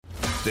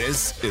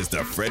This is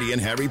the Freddie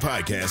and Harry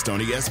podcast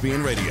on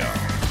ESPN Radio.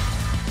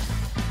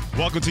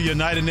 Welcome to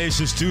United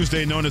Nations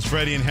Tuesday, known as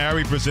Freddie and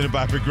Harry, presented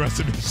by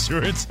Progressive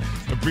Insurance.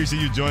 Appreciate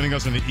you joining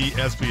us on the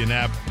ESPN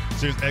app,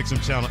 Sirius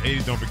XM Channel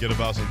 80. Don't forget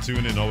about some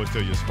tune in. Always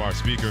tell your smart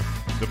speaker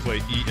to play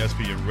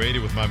ESPN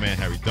Radio with my man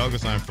Harry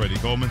Douglas. I'm Freddie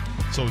Coleman.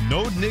 So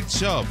no Nick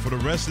Chubb for the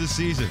rest of the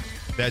season.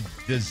 That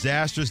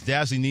disastrous,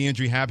 dazzling knee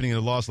injury happening in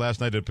the loss last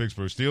night to the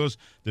Pittsburgh Steelers.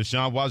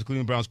 Deshaun Watson,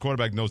 Cleveland Browns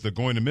quarterback, knows they're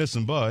going to miss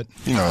him, but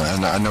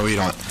and I know he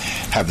don't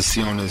have the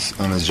C on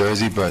his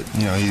jersey, but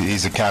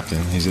he's a captain.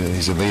 He's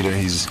a leader.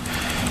 He's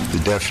the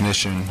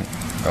definition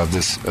of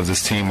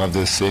this team, of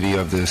this city,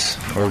 of this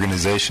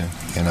organization.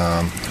 And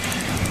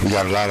we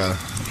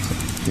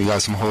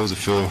got some holes to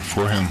fill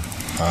for him.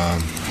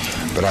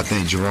 But I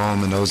think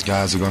Jerome and those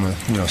guys are going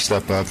to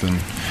step up and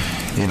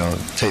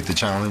take the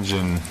challenge,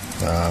 and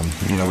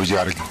you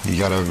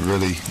gotta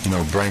really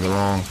bring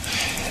along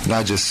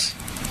not just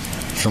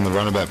from the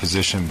running back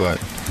position,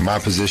 but my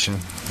position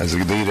as a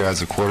leader,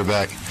 as a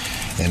quarterback,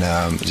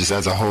 and just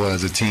as a whole,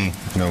 as a team.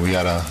 We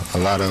got a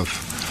lot of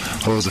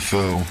holes to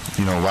fill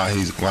while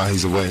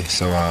he's away.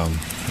 So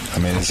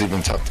it's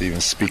even tough to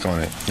even speak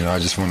on it. I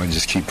just want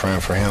to keep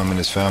praying for him and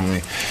his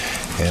family,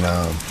 and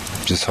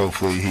just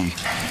hopefully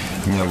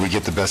we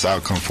get the best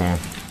outcome for him.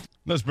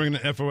 Let's bring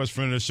in the FOS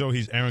friend of the show.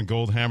 He's Aaron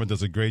Goldhammer,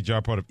 does a great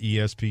job, part of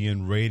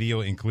ESPN Radio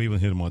in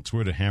Cleveland. Hit him on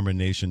Twitter,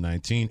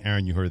 HammerNation19.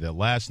 Aaron, you heard that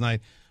last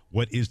night.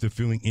 What is the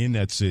feeling in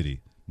that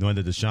city, knowing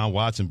that Deshaun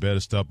Watson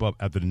better step up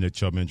after the Nick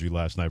Chubb injury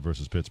last night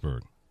versus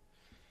Pittsburgh?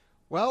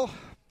 Well,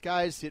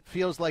 guys, it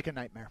feels like a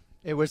nightmare.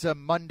 It was a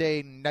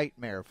Monday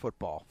nightmare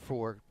football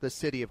for the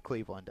city of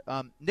Cleveland.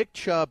 Nick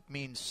Chubb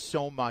means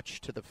so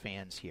much to the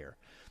fans here.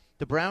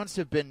 The Browns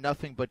have been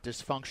nothing but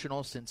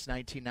dysfunctional since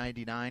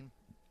 1999.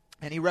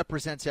 And he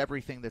represents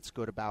everything that's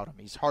good about him.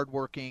 He's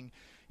hardworking.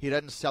 He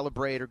doesn't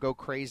celebrate or go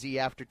crazy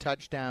after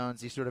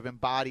touchdowns. He sort of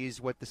embodies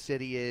what the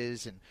city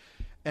is.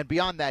 And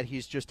beyond that,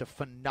 he's just a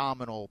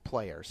phenomenal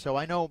player. So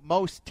I know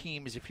most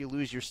teams, if you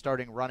lose your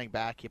starting running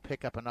back, you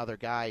pick up another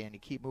guy and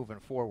you keep moving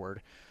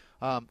forward.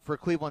 For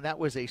Cleveland, that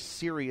was a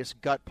serious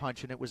gut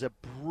punch, and it was a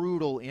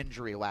brutal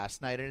injury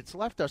last night. And it's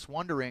left us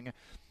wondering,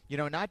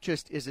 not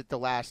just is it the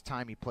last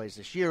time he plays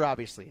this year?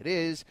 Obviously it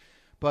is.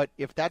 But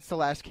if that's the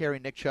last carry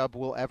Nick Chubb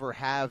will ever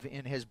have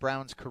in his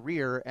Browns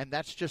career, and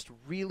that's just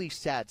really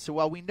sad. So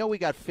while we know we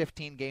got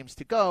 15 games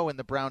to go and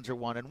the Browns are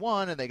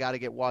 1-1 and they got to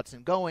get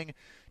Watson going,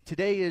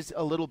 today is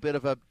a little bit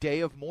of a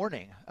day of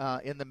mourning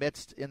in the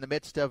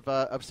midst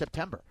of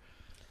September.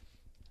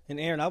 And,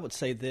 Aaron, I would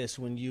say this,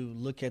 when you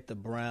look at the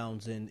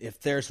Browns, and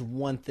if there's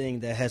one thing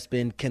that has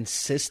been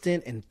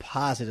consistent and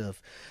positive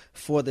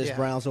for this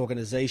Browns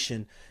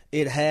organization,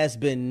 it has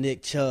been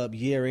Nick Chubb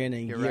year in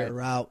and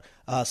year out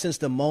since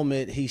the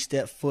moment he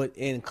stepped foot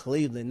in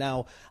Cleveland.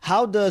 Now,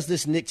 how does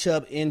this Nick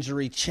Chubb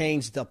injury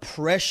change the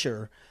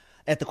pressure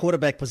at the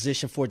quarterback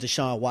position for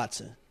Deshaun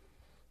Watson?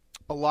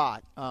 A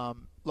lot.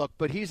 Look,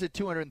 but he's a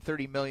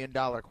 $230 million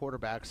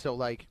quarterback,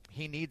 so,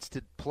 he needs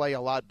to play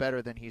a lot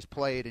better than he's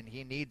played, and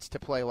he needs to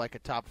play like a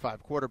top-5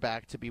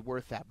 quarterback to be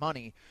worth that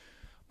money.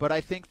 But I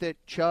think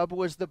that Chubb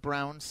was the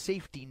Browns'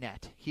 safety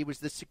net. He was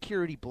the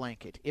security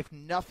blanket. If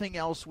nothing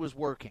else was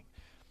working,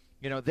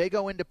 they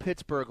go into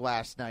Pittsburgh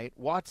last night.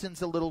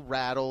 Watson's a little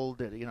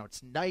rattled.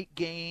 It's night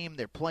game.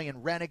 They're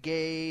playing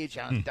Renegade.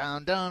 Down,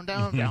 down, down,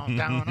 down, down,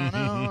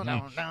 down,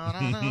 down,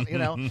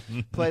 down.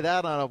 Play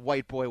that on a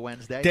White Boy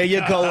Wednesday. There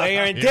you go,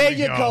 Aaron. There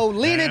you go.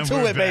 Lean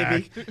into it,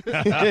 baby.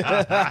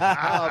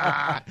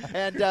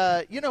 And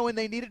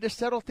they needed to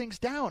settle things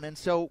down. And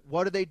so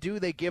what do?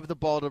 They give the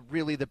ball to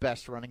really the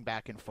best running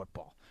back in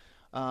football.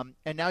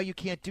 And now you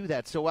can't do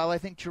that. So while I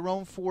think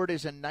Jerome Ford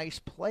is a nice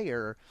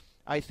player,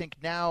 I think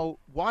now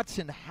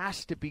Watson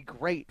has to be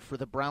great for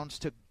the Browns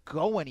to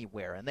go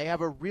anywhere. And they have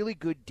a really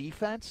good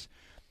defense.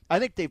 I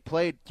think they've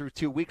played through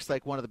 2 weeks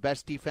like one of the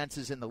best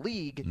defenses in the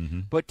league. Mm-hmm.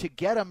 But to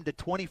get them to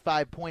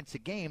 25 points a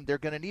game, they're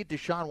going to need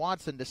Deshaun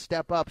Watson to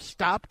step up,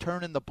 stop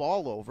turning the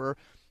ball over,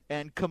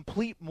 and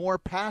complete more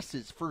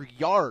passes for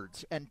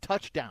yards and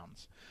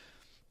touchdowns.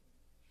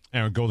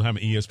 Aaron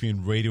Goldhammer,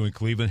 ESPN Radio in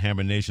Cleveland.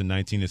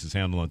 HammerNation19 is his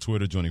handle on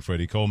Twitter, joining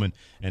Freddie Coleman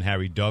and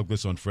Harry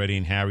Douglas on Freddie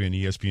and Harry on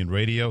ESPN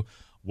Radio.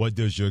 What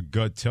does your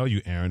gut tell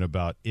you, Aaron,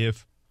 about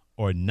if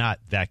or not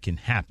that can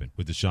happen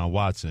with Deshaun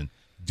Watson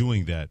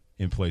doing that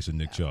in place of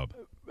Nick Chubb?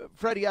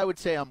 Freddie, I would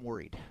say I'm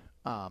worried.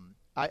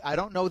 I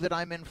don't know that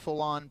I'm in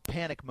full-on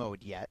panic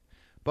mode yet,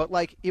 but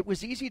it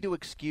was easy to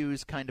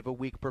excuse kind of a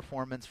weak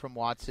performance from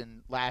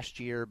Watson last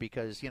year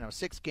because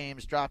 6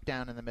 games, dropped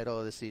down in the middle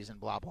of the season,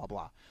 blah, blah,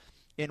 blah.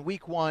 In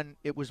week 1,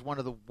 it was one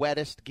of the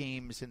wettest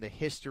games in the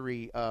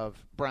history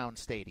of Brown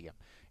Stadium.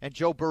 And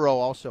Joe Burrow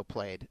also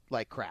played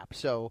like crap.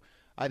 So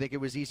I think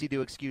it was easy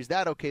to excuse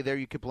that. Okay, there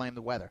you could blame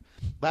the weather.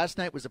 Last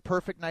night was a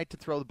perfect night to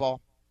throw the ball.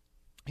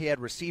 He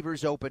had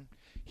receivers open.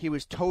 He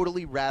was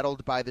totally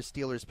rattled by the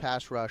Steelers'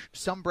 pass rush.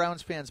 Some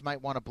Browns fans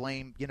might want to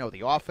blame,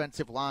 the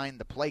offensive line,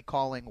 the play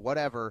calling,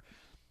 whatever.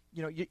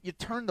 You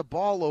turn the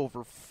ball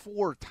over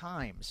 4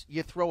 times.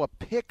 You throw a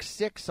pick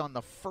 6 on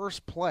the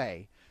first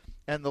play,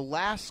 and the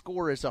last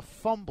score is a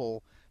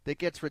fumble that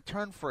gets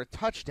returned for a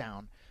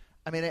touchdown.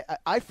 I mean,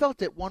 I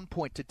felt at one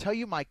point, to tell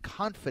you my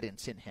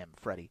confidence in him,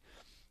 Freddie,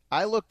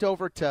 I looked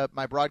over to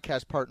my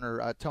broadcast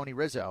partner, Tony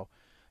Rizzo,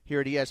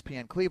 here at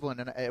ESPN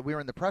Cleveland, and we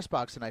were in the press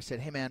box, and I said,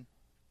 hey, man,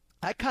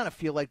 I kind of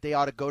feel like they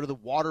ought to go to the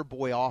water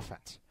boy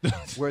offense,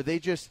 where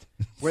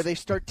they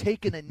start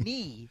taking a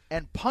knee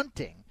and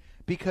punting,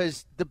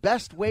 because the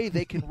best way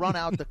they can run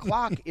out the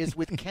clock is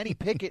with Kenny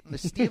Pickett and the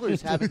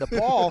Steelers having the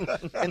ball,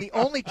 and the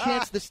only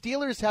chance the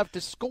Steelers have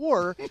to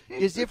score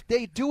is if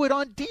they do it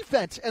on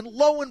defense. And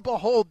lo and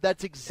behold,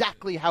 that's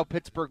exactly how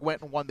Pittsburgh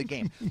went and won the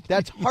game.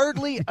 That's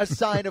hardly a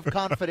sign of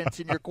confidence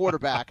in your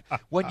quarterback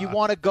when you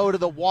want to go to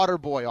the water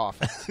boy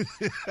offense.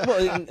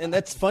 Well, and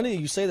that's funny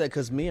you say that,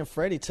 because me and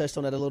Freddie touched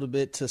on that a little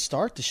bit to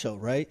start the show,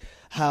 right?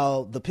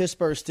 How the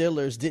Pittsburgh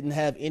Steelers didn't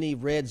have any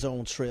red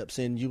zone trips,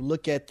 and you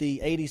look at the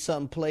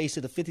 80-something plays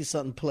to the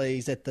 50-something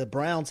plays that the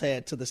Browns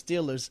had to the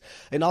Steelers,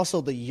 and also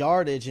the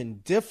yardage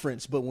and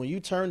difference. But when you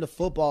turn the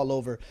football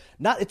over,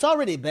 it's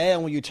already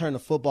bad when you turn the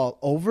football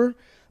over,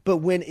 but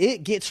when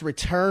it gets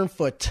returned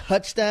for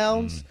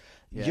touchdowns,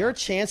 your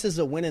chances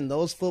of winning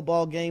those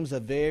football games are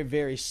very,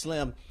 very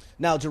slim.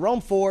 Now,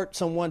 Jerome Ford,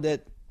 someone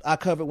that I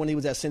covered when he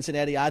was at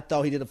Cincinnati, I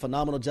thought he did a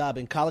phenomenal job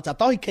in college. I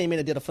thought he came in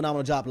and did a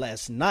phenomenal job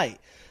last night,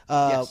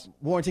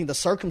 warranting the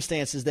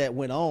circumstances that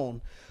went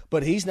on.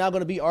 But he's now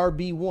going to be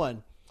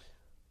RB1.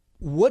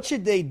 What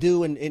should they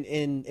do in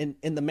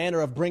the manner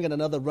of bringing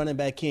another running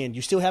back in?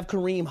 You still have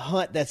Kareem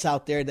Hunt that's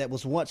out there that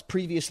was once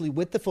previously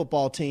with the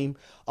football team.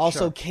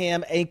 Also, sure.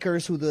 Cam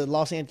Akers, who the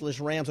Los Angeles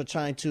Rams are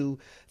trying to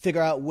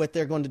figure out what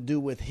they're going to do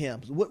with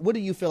him. What do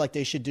you feel like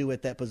they should do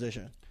at that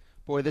position?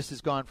 Boy, this has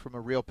gone from a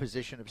real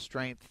position of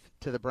strength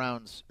to the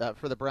Browns,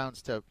 for the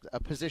Browns, to a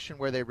position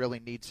where they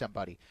really need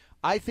somebody.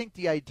 I think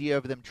the idea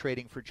of them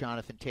trading for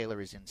Jonathan Taylor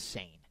is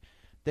insane.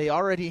 They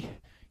already,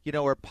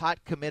 are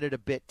pot committed a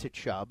bit to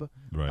Chubb,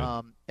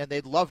 right. And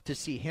they'd love to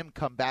see him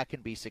come back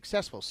and be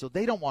successful. So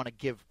they don't want to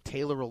give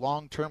Taylor a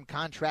long-term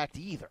contract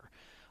either.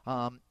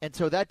 And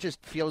so that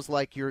just feels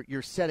like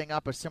you're setting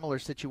up a similar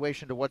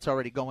situation to what's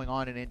already going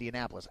on in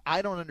Indianapolis.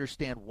 I don't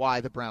understand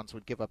why the Browns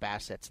would give up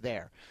assets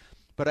there.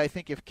 But I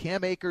think if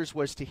Cam Akers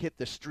was to hit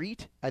the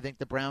street, I think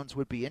the Browns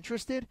would be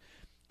interested.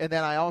 And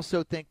then I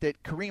also think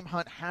that Kareem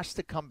Hunt has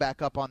to come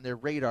back up on their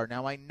radar.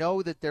 Now, I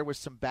know that there was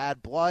some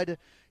bad blood.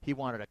 He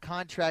wanted a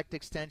contract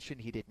extension.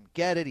 He didn't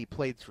get it. He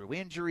played through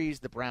injuries.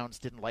 The Browns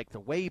didn't like the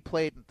way he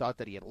played and thought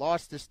that he had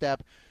lost a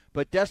step.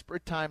 But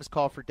desperate times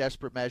call for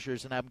desperate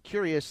measures, and I'm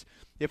curious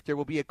if there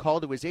will be a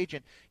call to his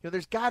agent.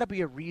 There's got to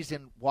be a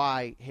reason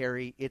why,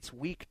 Harry, it's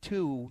week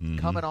 2,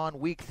 coming on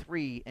week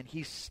 3, and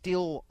he's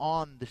still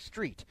on the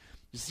street.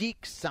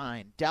 Zeke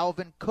signed,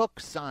 Dalvin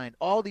Cook signed,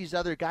 all these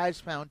other guys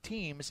found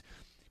teams.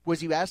 Was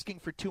he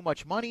asking for too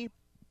much money?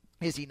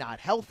 Is he not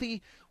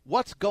healthy?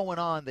 What's going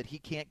on that he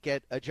can't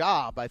get a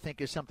job, I think,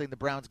 is something the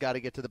Browns got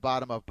to get to the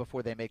bottom of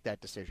before they make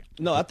that decision.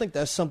 No, I think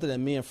that's something that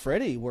me and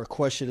Freddie were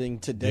questioning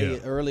today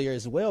earlier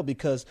as well,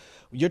 because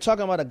you're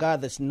talking about a guy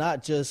that's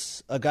not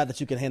just a guy that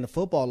you can hand the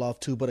football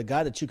off to, but a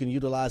guy that you can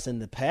utilize in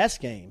the pass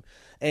game,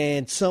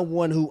 and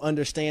someone who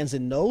understands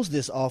and knows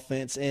this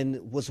offense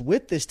and was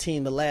with this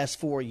team the last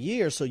 4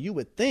 years. So you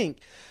would think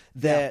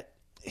that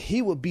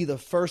he would be the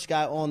first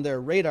guy on their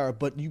radar,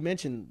 but you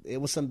mentioned it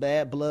was some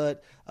bad blood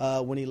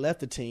when he left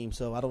the team,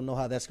 so I don't know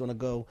how that's going to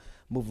go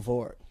moving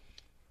forward.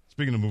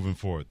 Speaking of moving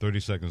forward, 30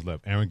 seconds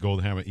left. Aaron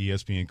Goldhammer,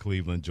 ESPN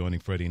Cleveland,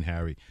 joining Freddie and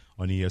Harry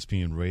on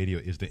ESPN Radio.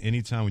 Is there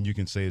any time when you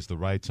can say it's the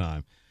right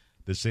time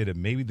to say that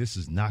maybe this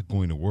is not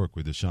going to work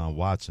with Deshaun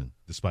Watson,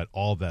 despite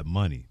all that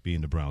money being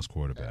the Browns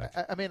quarterback?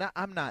 I mean,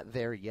 I'm not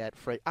there yet,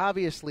 Fred.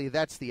 Obviously,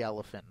 that's the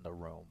elephant in the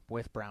room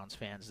with Browns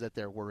fans that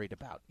they're worried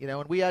about.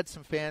 And we had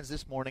some fans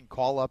this morning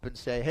call up and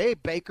say, hey,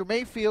 Baker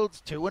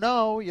Mayfield's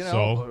 2-0,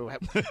 So?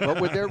 What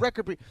would their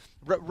record be?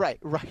 Right.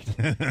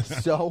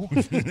 So,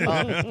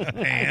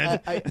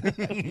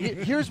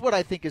 here's what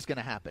I think is going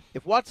to happen.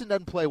 If Watson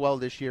doesn't play well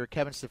this year,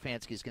 Kevin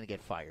Stefanski is going to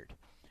get fired.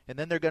 And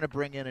then they're going to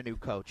bring in a new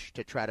coach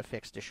to try to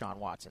fix Deshaun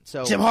Watson.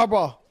 So Jim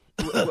Harbaugh.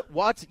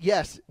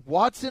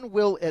 Watson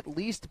will at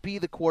least be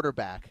the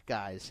quarterback,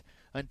 guys,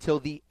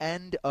 until the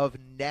end of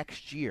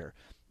next year.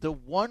 The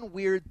one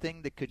weird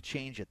thing that could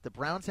change it, the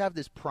Browns have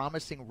this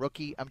promising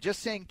rookie. I'm just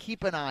saying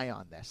keep an eye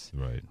on this.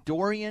 Right.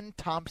 Dorian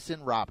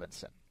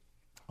Thompson-Robinson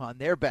on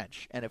their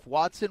bench. And if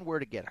Watson were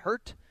to get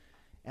hurt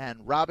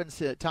and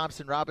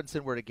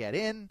Thompson-Robinson were to get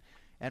in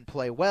and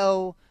play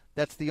well,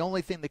 that's the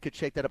only thing that could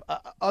shake that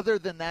up. Other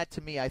than that, to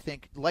me, I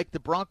think, like the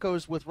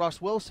Broncos with Russ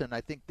Wilson,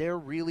 I think they're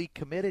really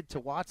committed to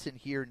Watson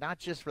here, not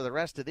just for the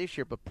rest of this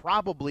year, but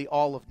probably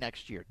all of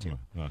next year, too.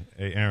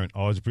 Hey, Aaron,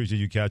 always appreciate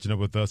you catching up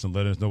with us and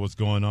letting us know what's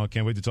going on.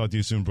 Can't wait to talk to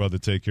you soon, brother.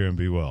 Take care and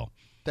be well.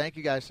 Thank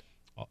you, guys.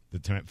 The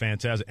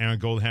fantastic Aaron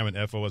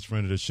Goldhammer, FOS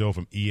friend of the show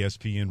from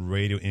ESPN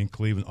Radio in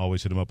Cleveland.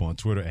 Always hit him up on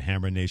Twitter at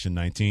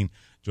HammerNation19.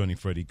 Joining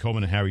Freddie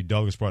Coleman and Harry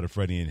Douglas, part of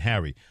Freddie and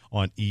Harry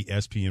on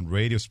ESPN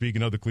Radio.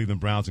 Speaking of the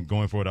Cleveland Browns and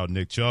going for it out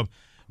Nick Chubb,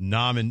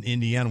 Nam in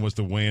Indiana was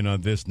to weigh in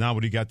on this. Nam,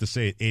 what do you got to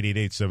say at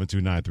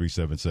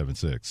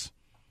 888-729-3776?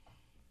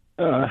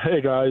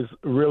 Hey, guys.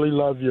 Really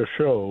love your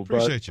show.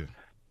 Appreciate you.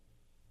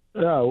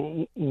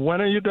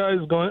 When are you guys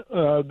going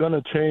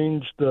to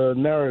change the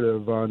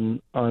narrative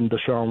on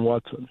Deshaun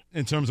Watson?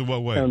 In terms of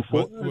what way? And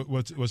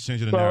what's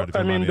changing the narrative?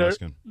 I mean,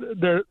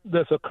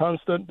 there's a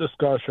constant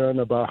discussion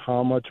about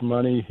how much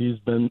money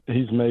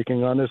he's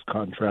making on his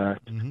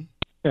contract,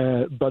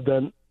 but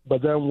then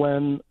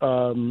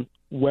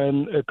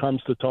when it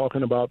comes to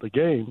talking about the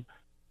game,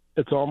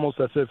 it's almost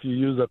as if you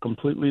use a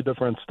completely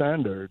different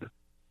standard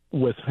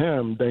with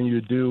him than you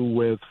do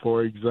with,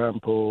 for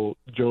example,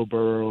 Joe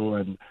Burrow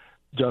and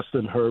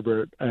Justin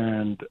Herbert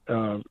and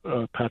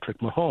Patrick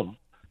Mahomes.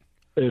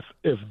 If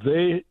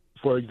they,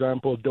 for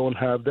example, don't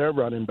have their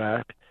running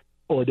back,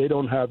 or they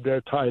don't have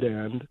their tight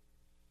end,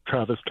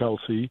 Travis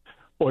Kelce,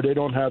 or they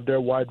don't have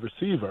their wide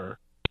receiver,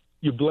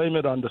 you blame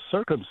it on the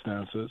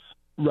circumstances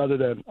rather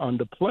than on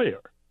the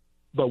player.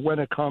 But when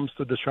it comes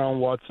to Deshaun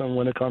Watson,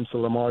 when it comes to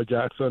Lamar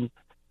Jackson,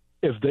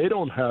 if they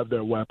don't have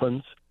their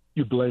weapons,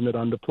 you blame it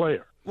on the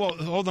player. Well,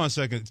 hold on a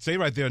second. Stay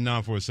right there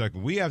now for a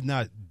second. We have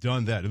not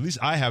done that. At least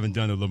I haven't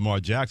done it with Lamar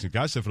Jackson.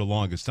 I said for the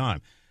longest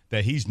time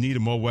that he's needed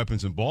more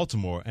weapons in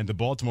Baltimore, and the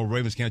Baltimore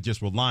Ravens can't just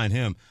rely on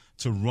him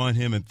to run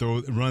them and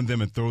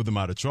throw them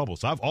out of trouble.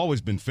 So I've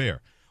always been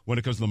fair when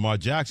it comes to Lamar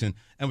Jackson.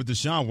 And with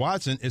Deshaun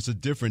Watson, it's a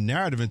different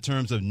narrative in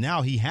terms of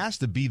now he has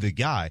to be the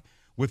guy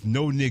with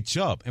no Nick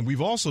Chubb. And we've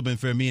also been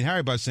fair, me and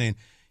Harry, by saying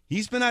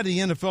he's been out of the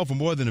NFL for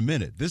more than a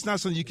minute. This is not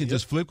something you can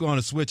just flip on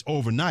a switch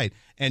overnight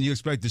and you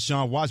expect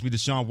Deshaun Watson to be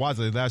Deshaun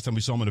Watson the last time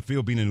we saw him on the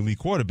field being an elite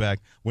quarterback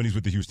when he's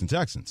with the Houston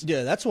Texans.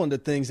 Yeah, that's one of the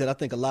things that I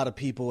think a lot of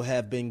people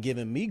have been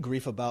giving me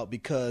grief about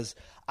because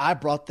I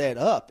brought that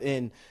up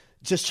and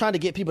just trying to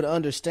get people to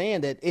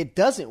understand that it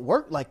doesn't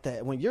work like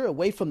that. When you're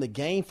away from the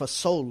game for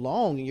so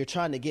long and you're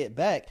trying to get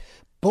back,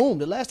 boom,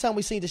 the last time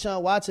we seen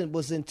Deshaun Watson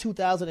was in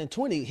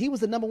 2020. He was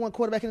the number one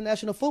quarterback in the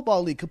National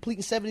Football League,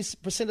 completing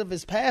 70% of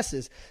his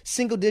passes,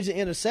 single-digit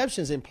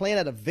interceptions, and playing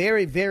at a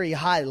very, very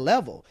high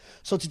level.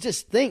 So to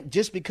just think,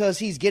 just because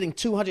he's getting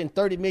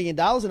 $230 million,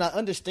 and I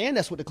understand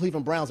that's what the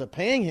Cleveland Browns are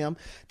paying him,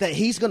 that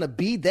he's going to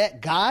be that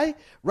guy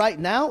right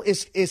now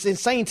is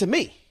insane to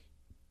me.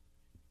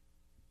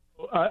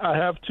 I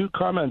have two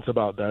comments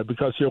about that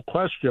because your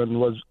question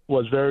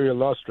was very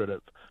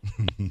illustrative.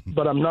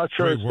 But I'm not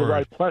sure it's the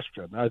right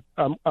question.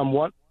 I'm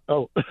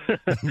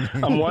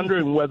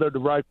wondering whether the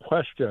right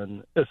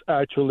question is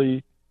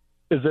actually,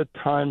 is it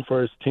time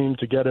for his team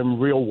to get him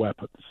real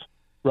weapons,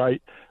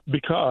 right?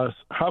 Because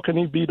how can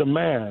he be the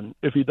man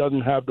if he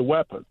doesn't have the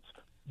weapons?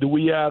 Do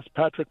we ask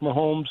Patrick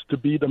Mahomes to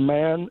be the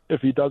man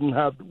if he doesn't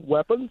have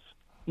weapons?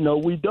 No,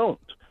 we don't.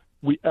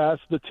 We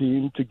ask the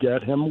team to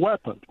get him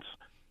weapons.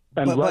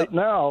 And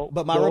now,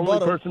 the only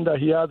person that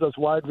he has as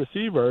wide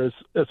receiver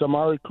is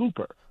Amari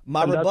Cooper.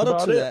 My rebuttal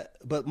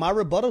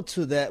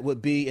to that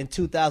would be in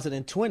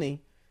 2020,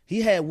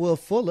 he had Will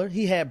Fuller,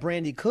 he had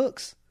Brandon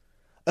Cooks.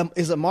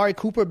 Is Amari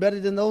Cooper better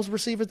than those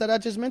receivers that I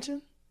just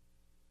mentioned?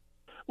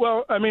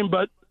 Well, I mean,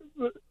 but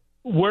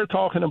we're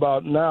talking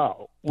about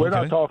now. We're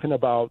not talking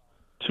about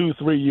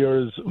 2-3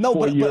 years,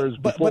 4 years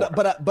before.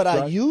 But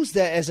I use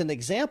that as an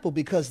example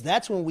because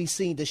that's when we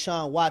seen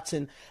Deshaun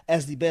Watson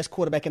as the best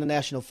quarterback in the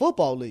National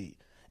Football League.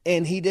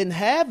 And he didn't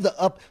have the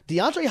up.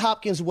 DeAndre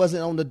Hopkins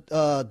wasn't on the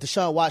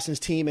Deshaun Watson's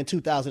team in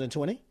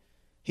 2020.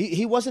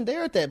 He wasn't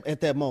there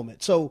at that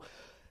moment. So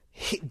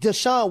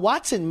Deshaun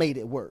Watson made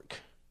it work,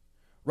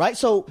 right?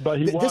 So, but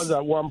he was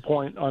at one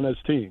point on his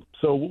team.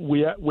 So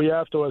we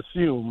have to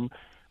assume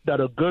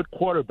that a good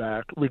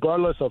quarterback,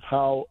 regardless of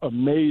how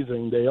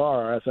amazing they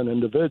are as an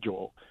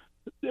individual,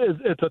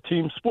 it's a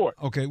team sport.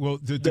 Okay, well,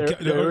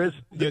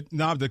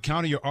 to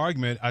counter your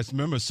argument, I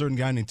remember a certain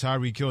guy named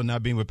Tyreek Hill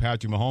not being with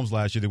Patrick Mahomes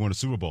last year. They won a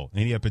Super Bowl,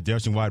 and he had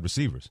pedestrian wide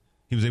receivers.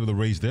 He was able to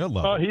raise their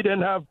level. He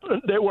didn't have.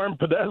 They weren't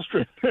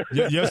pedestrian.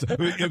 Yes.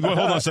 Well,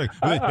 hold on a second.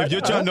 If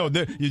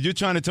you're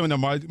trying to tell me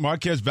that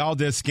Marquez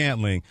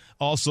Valdez-Scantling,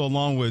 also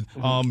along with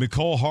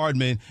Mecole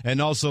Hardman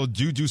and also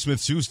Juju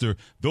Smith-Schuster,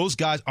 those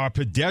guys are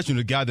pedestrian.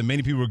 The guy that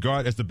many people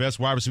regard as the best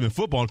wide receiver in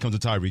football when it comes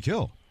to Tyreek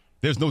Hill.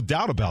 There's no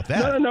doubt about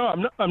that. No.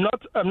 I'm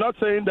not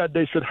saying that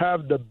they should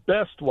have the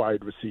best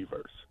wide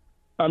receivers.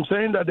 I'm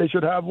saying that they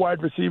should have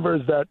wide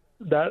receivers that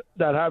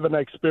have an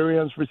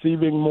experience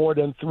receiving more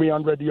than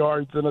 300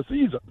 yards in a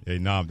season. Hey,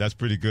 Nam, that's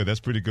pretty good.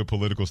 That's pretty good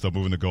political stuff,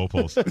 moving the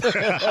goalposts.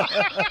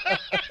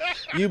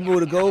 You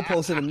moved the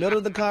goalposts in the middle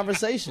of the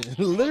conversation,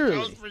 literally.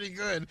 That was pretty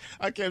good.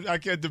 I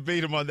can't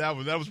debate him on that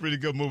one. That was pretty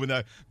good, moving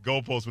that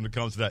goalpost when it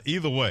comes to that.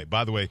 Either way,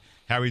 by the way,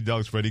 Harry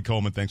Douglas, Freddie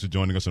Coleman, thanks for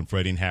joining us on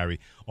Freddie and Harry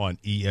on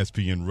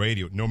ESPN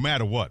Radio. No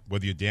matter what,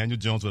 whether you're Daniel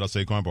Jones without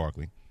Saquon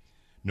Barkley,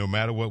 no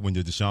matter what, when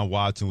you're Deshaun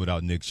Watson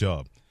without Nick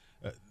Chubb,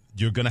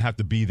 you're going to have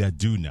to be that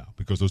dude now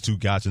because those two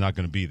guys are not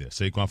going to be there.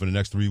 Saquon for the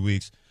next 3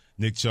 weeks,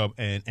 Nick Chubb,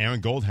 and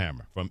Aaron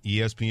Goldhammer from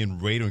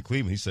ESPN Radio in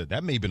Cleveland. He said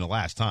that may have been the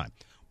last time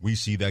we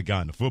see that guy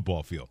in the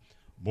football field.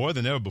 More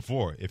than ever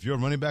before, if you're a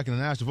running back in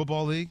the National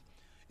Football League,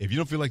 if you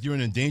don't feel like you're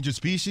an endangered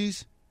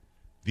species,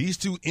 these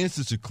two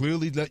instances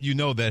clearly let you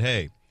know that,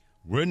 hey,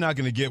 we're not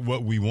going to get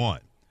what we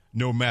want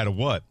no matter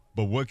what.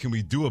 But what can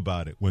we do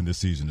about it when the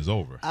season is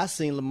over? I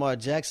seen Lamar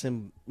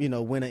Jackson,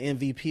 win an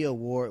MVP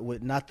award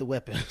with not the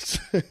weapons.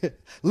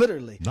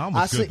 Literally. Nam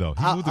was good, though.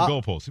 He moved the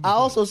goalposts. I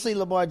also see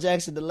Lamar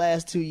Jackson the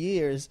last 2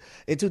 years.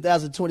 In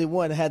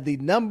 2021, had the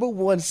number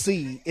 1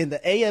 seed in the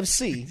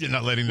AFC. You're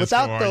not letting this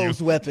without go, are those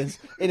you? weapons.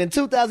 And in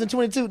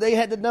 2022, they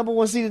had the number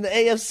 1 seed in the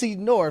AFC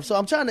North. So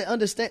I'm trying to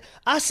understand.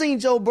 I seen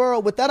Joe Burrow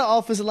without an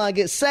offensive line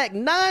get sacked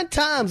 9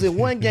 times in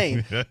one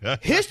game.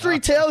 History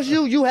tells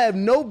you have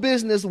no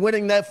business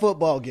winning that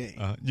football game.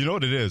 You know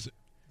what it is?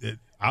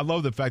 I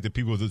love the fact that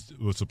people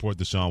will support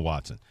Deshaun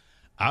Watson.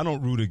 I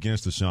don't root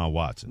against Deshaun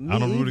Watson. I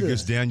don't root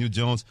against Daniel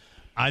Jones.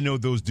 I know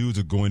those dudes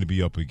are going to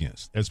be up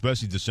against,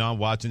 especially Deshaun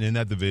Watson in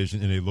that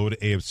division in a loaded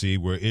AFC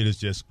where it is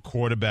just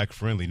quarterback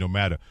friendly, no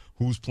matter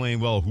who's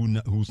playing well or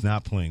who's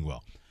not playing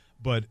well.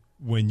 But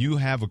when you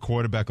have a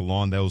quarterback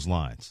along those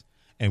lines,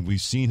 and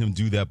we've seen him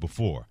do that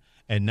before,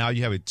 and now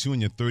you have a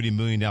 $230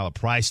 million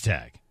price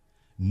tag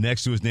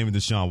next to his name of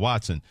Deshaun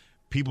Watson,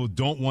 people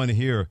don't want to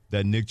hear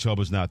that Nick Chubb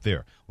is not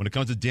there. When it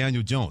comes to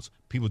Daniel Jones,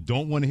 people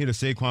don't want to hear that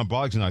Saquon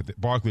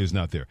Barkley is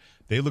not there.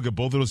 They look at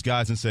both of those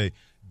guys and say,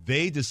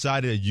 they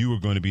decided that you were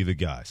going to be the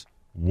guys.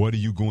 What are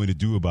you going to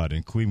do about it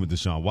in Cleveland with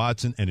Deshaun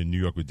Watson and in New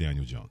York with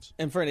Daniel Jones?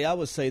 And, Freddie, I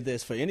would say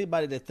this. For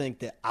anybody that think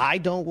that I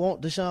don't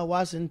want Deshaun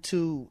Watson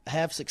to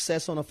have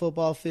success on a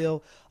football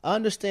field, I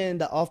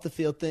understand the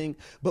off-the-field thing.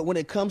 But when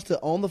it comes to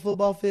on the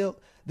football field,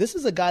 this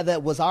is a guy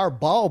that was our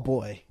ball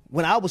boy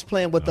when I was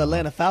playing with the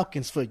Atlanta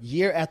Falcons for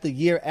year after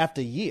year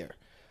after year.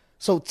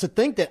 So to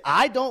think that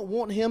I don't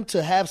want him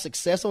to have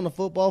success on the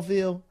football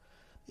field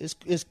is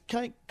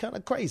kind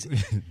of crazy.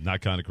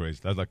 Not kind of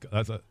crazy.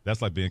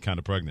 That's like being kind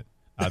of pregnant.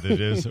 Either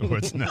it is or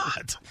it's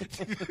not. Just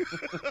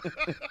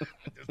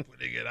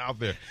putting it out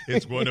there.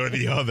 It's one or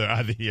the other.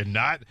 Either you're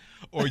not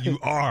or you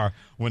are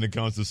when it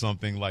comes to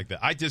something like that.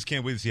 I just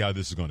can't wait to see how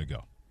this is going to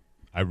go.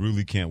 I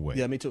really can't wait.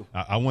 Yeah, me too.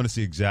 I want to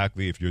see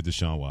exactly if you're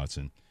Deshaun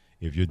Watson,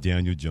 if you're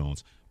Daniel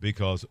Jones,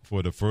 because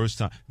for the first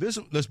time,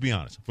 let's be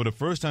honest, for the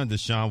first time in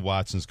Deshaun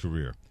Watson's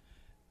career,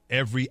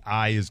 every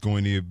eye is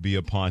going to be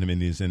upon him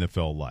in his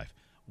NFL life.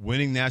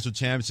 Winning national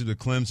championship with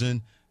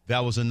Clemson,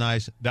 that was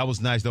nice. That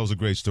was a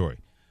great story.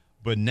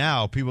 But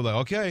now people are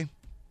like, okay,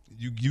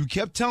 you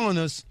kept telling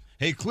us,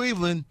 hey,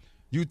 Cleveland,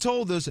 you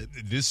told us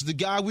this is the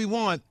guy we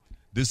want.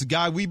 This is the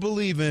guy we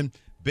believe in.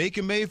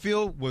 Baker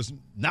Mayfield was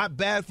not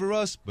bad for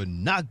us, but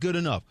not good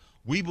enough.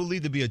 We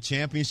believe to be a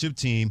championship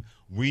team,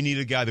 we need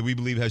a guy that we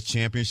believe has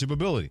championship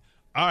ability.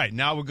 All right,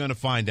 now we're going to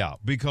find out,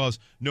 because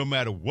no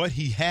matter what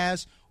he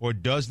has or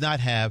does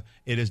not have,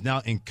 it is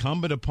now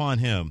incumbent upon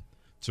him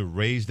to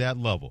raise that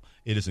level.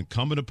 It is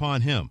incumbent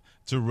upon him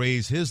to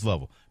raise his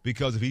level,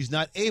 because if he's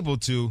not able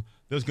to,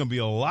 there's going to be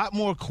a lot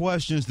more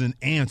questions than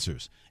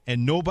answers,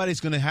 and nobody's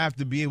going to have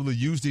to be able to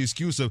use the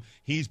excuse of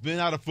he's been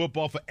out of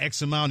football for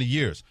X amount of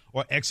years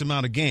or X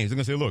amount of games. They're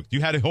going to say, look, you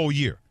had a whole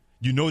year.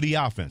 You know the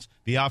offense.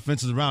 The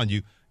offense is around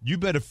you. You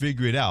better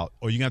figure it out,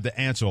 or you're going to have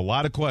to answer a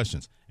lot of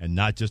questions, and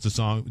not just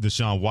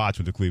Deshaun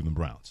Watson with the Cleveland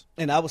Browns.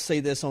 And I would say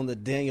this on the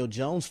Daniel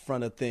Jones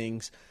front of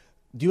things.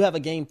 Do you have a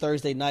game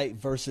Thursday night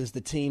versus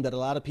the team that a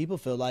lot of people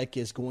feel like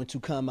is going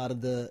to come out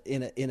of the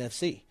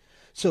NFC?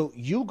 So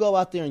you go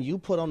out there and you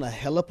put on a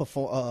hell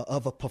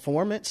of a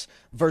performance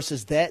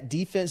versus that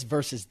defense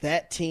versus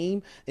that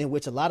team in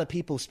which a lot of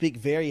people speak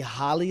very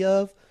highly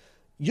of.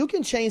 You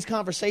can change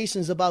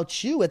conversations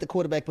about you at the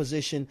quarterback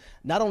position,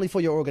 not only for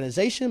your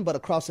organization, but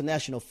across the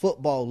National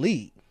Football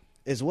League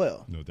as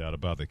well. No doubt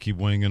about that. Keep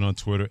weighing in on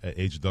Twitter at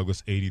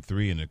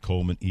HDouglas83 and at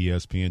Coleman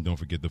ESPN. Don't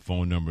forget the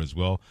phone number as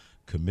well.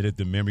 Committed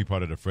to memory,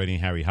 part of the Freddie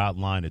and Harry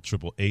hotline at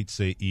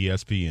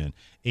 888-SAY-ESPN,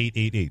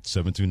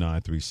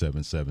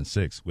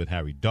 888-729-3776. With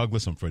Harry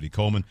Douglas, I'm Freddie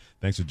Coleman.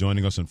 Thanks for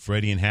joining us on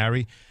Freddie and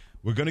Harry.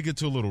 We're going to get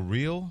to a little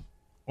real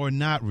or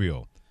not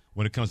real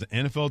when it comes to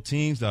NFL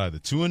teams that are either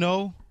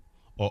 2-0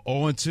 or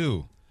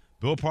 0-2.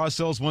 Bill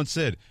Parcells once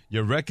said,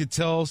 your record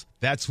tells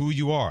that's who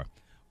you are.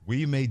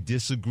 We may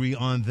disagree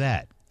on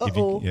that.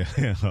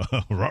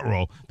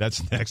 Ruh-roh.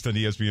 That's next on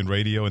ESPN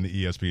Radio and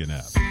the ESPN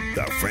app.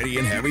 The Freddie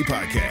and Harry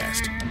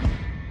Podcast.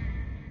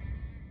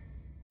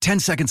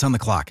 10 seconds on the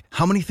clock.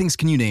 How many things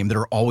can you name that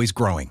are always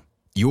growing?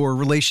 Your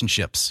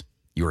relationships,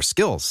 your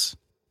skills,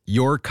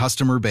 your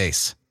customer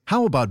base.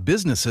 How about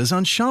businesses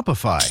on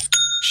Shopify?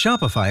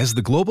 Shopify is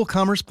the global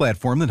commerce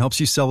platform that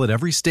helps you sell at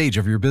every stage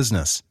of your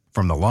business.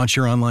 From the launch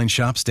your online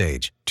shop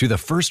stage, to the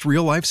first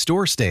real-life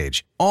store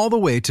stage, all the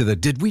way to the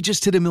did we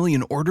just hit a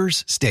million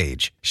orders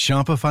stage,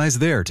 Shopify's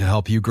there to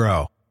help you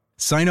grow.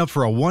 Sign up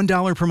for a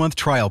 $1 per month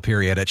trial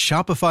period at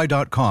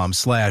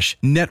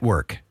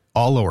shopify.com/network,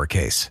 all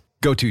lowercase.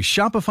 Go to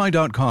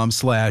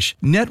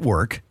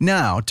shopify.com/network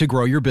now to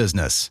grow your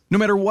business, no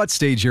matter what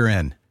stage you're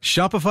in.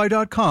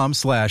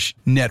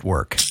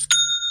 Shopify.com/network.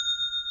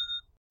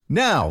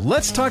 Now,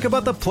 let's talk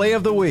about the play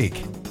of the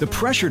week. The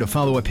pressure to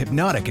follow up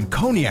Hypnotic and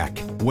Cognac,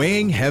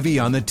 weighing heavy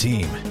on the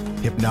team.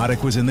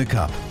 Hypnotic was in the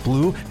cup,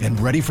 blue, and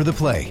ready for the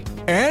play.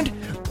 And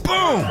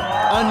boom!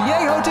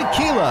 Añejo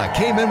Tequila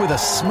came in with a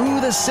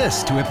smooth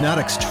assist to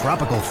Hypnotic's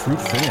tropical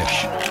fruit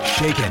finish.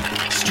 Shaken,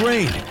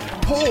 strained,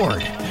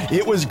 poured.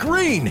 It was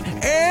green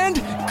and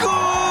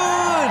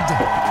good!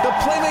 The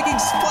playmaking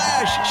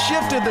splash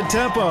shifted the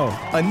tempo.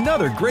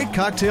 Another great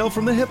cocktail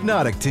from the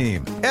Hypnotic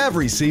team.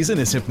 Every season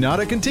is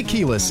Hypnotic and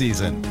Tequila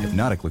season.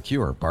 Hypnotic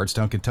Liqueur,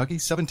 Bardstown, Kentucky,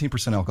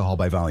 17% alcohol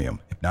by volume.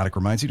 Hypnotic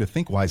reminds you to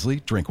think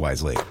wisely, drink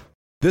wisely.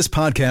 This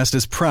podcast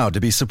is proud to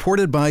be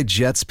supported by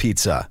Jets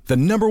Pizza, the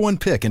 #1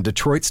 pick in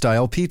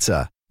Detroit-style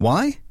pizza.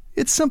 Why?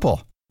 It's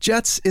simple.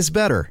 Jets is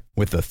better.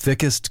 With the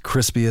thickest,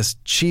 crispiest,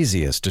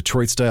 cheesiest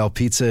Detroit-style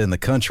pizza in the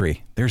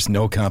country, there's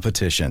no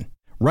competition.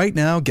 Right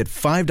now, get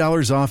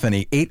 $5 off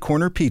any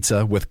 8-corner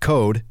pizza with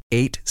code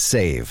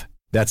 8SAVE.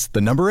 That's the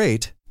number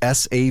 8,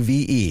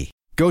 S-A-V-E.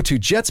 Go to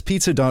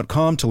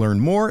jetspizza.com to learn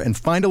more and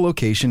find a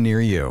location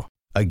near you.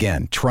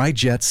 Again, try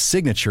Jet's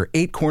signature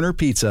 8-corner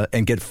pizza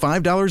and get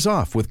 $5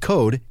 off with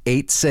code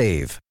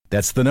 8SAVE.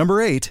 That's the number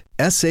 8,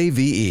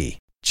 S-A-V-E.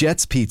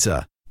 Jet's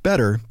Pizza.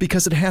 Better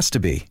because it has to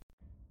be.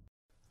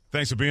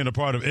 Thanks for being a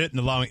part of it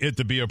and allowing it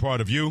to be a part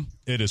of you.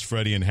 It is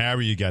Freddie and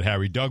Harry. You got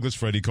Harry Douglas,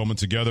 Freddie Coleman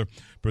together,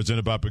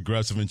 presented by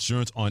Progressive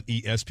Insurance on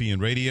ESPN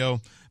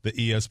Radio, the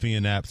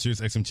ESPN app, Sirius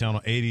XM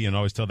Channel 80, and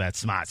always tell that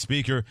smart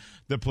speaker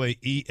to play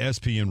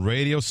ESPN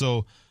Radio.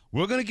 So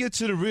we're going to get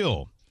to the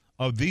real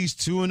of these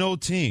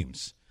 2-0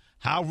 teams.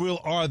 How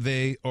real are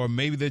they, or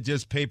maybe they're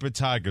just paper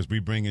tigers? We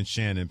bring in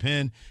Shannon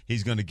Penn.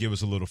 He's going to give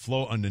us a little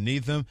flow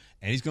underneath them,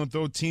 and he's going to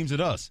throw teams at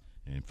us.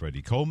 And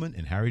Freddie Coleman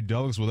and Harry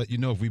Douglas will let you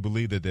know if we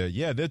believe that they're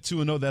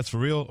 2-0, that's for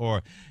real,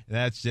 or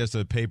that's just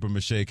a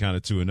paper-mache kind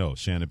of 2-0.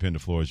 Shannon Penn, the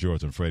floor is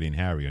yours on Freddie and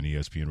Harry on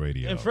ESPN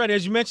Radio. And, Freddie,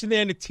 as you mentioned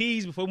there in the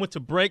tease before we went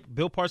to break,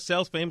 Bill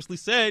Parcells famously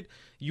said,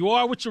 you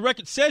are what your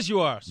record says you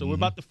are. So we're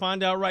about to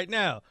find out right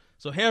now.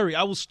 So, Harry,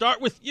 I will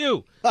start with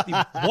you.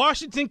 The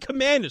Washington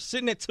Commanders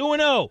sitting at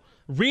 2-0.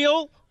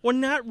 Real or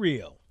not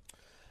real?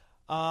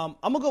 I'm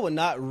going to go with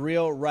not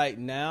real right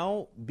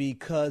now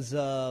because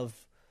of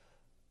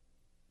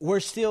we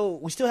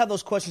still have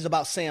those questions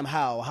about Sam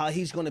Howell, how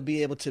he's going to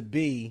be able to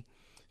be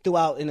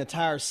throughout an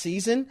entire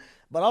season.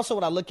 But also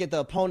when I look at the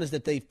opponents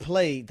that they've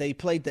played, they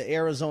played the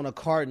Arizona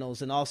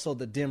Cardinals and also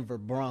the Denver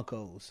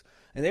Broncos.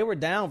 And they were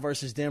down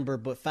versus Denver,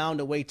 but found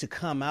a way to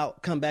come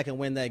back and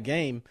win that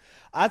game.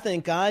 I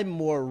think I'm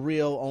more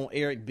real on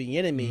Eric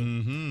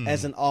Bieniemy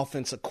as an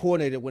offensive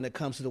coordinator when it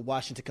comes to the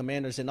Washington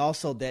Commanders and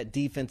also that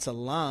defensive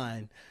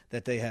line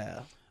that they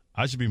have.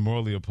 I should be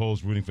morally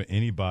opposed rooting for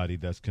anybody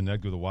that's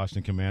connected with the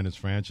Washington Commanders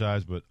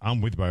franchise, but I'm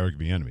with you by Eric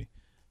Bieniemy.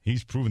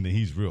 He's proven that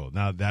he's real.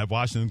 Now, that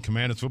Washington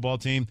Commanders football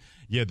team,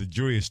 the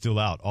jury is still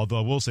out. Although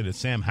I will say that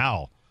Sam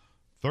Howell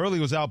thoroughly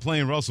was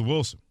outplaying Russell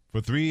Wilson for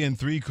 3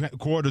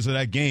 3/4 of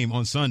that game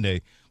on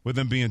Sunday with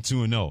them being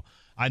 2-0.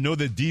 I know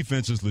the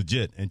defense is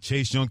legit, and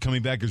Chase Young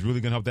coming back is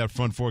really going to help that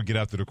front four get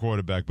after the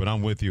quarterback, but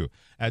I'm with you.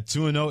 At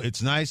 2-0,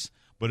 it's nice,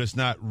 but it's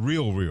not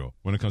real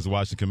when it comes to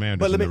Washington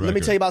Commanders. But let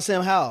me tell you about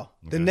Sam Howell.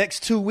 Okay. The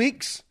next 2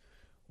 weeks,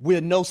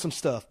 we'll know some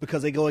stuff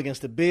because they go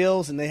against the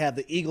Bills and they have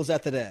the Eagles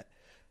after that.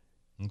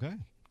 Okay.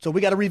 So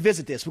we got to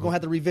revisit this. We're going to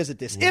have to revisit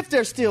this if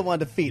they're still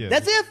undefeated.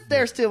 That's if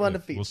they're still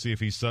undefeated. We'll see if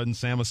he's sudden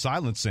Sam or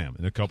silent Sam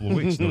in a couple of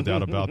weeks. No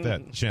doubt about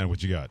that. Shannon,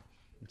 what you got?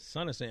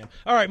 Son of Sam.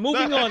 All right,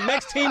 moving on.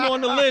 Next team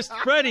on the list,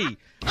 Freddie.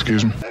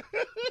 Excuse me.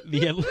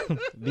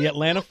 The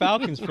Atlanta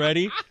Falcons,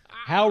 Freddie.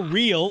 How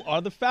real are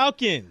the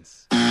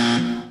Falcons?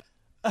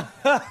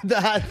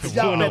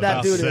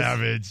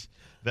 Savage.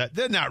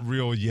 They're not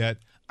real yet.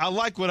 I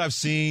like what I've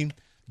seen.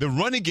 The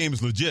running game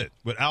is legit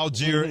with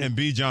Algier and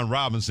Bijan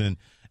Robinson,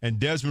 and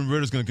Desmond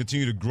Ridder's going to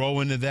continue to grow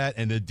into that,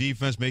 and the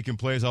defense making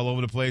plays all over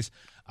the place.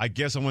 I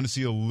guess I want to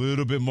see a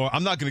little bit more.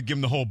 I'm not going to give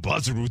him the whole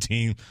buzzer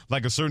routine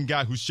like a certain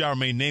guy who shall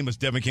remain nameless,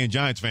 Devin King,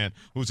 Giants fan,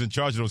 who's in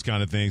charge of those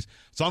kind of things.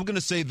 So I'm going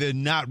to say they're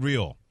not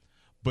real,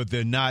 but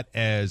they're not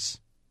as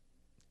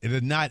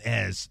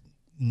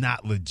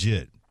not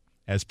legit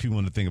as people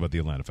want to think about the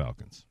Atlanta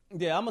Falcons.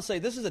 Yeah, I'm going to say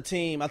this is a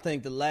team I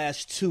think the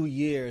last 2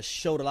 years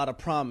showed a lot of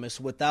promise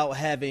without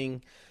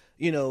having,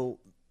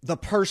 the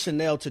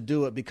personnel to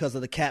do it because of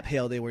the cap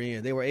hell they were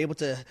in. They were able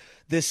to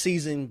this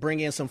season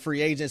bring in some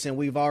free agents, and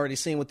we've already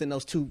seen within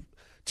those two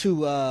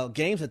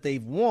games that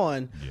they've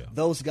won,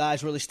 those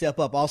guys really step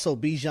up. Also,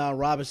 Bijan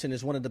Robinson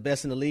is one of the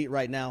best in the league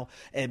right now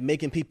at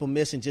making people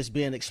miss and just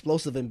being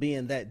explosive and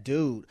being that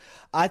dude.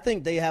 I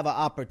think they have an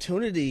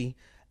opportunity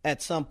at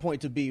some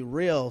point to be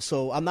real.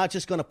 So I'm not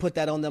just going to put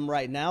that on them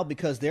right now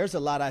because there's a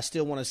lot I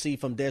still want to see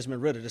from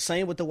Desmond Ridder. The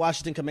same with the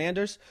Washington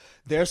Commanders.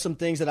 There's some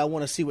things that I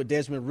want to see with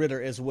Desmond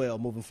Ridder as well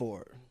moving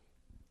forward.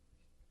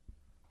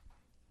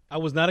 I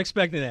was not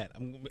expecting that.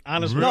 I'm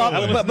honest. No,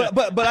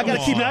 but I got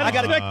to keep it.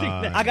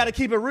 I got to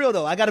keep it real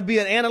though. I got to be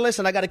an analyst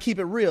and I got to keep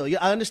it real.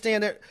 I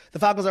understand that the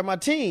Falcons are my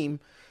team,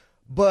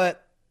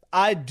 but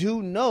I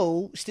do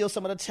know still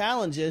some of the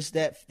challenges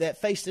that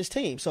face this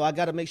team. So I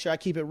got to make sure I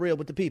keep it real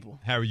with the people.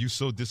 Harry, you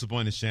so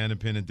disappointed Shannon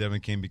Penn and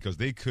Devin King because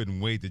they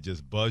couldn't wait to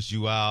just buzz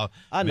you out,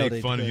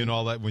 make fun of you and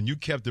all that. When you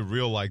kept it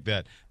real like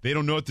that, they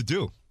don't know what to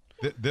do.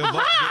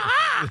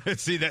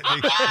 See that?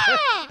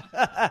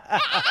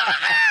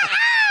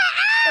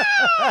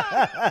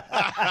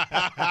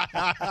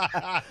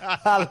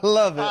 I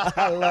love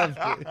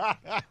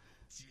it.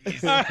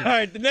 All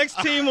right, the next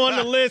team on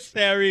the list,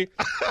 Harry,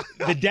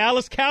 the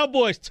Dallas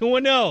Cowboys,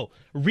 2-0.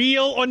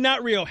 Real or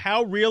not real?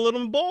 How real are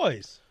them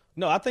boys?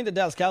 No, I think the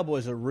Dallas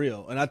Cowboys are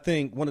real, and I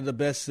think one of the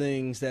best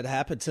things that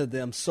happened to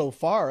them so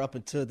far up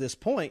until this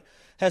point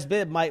has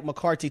been Mike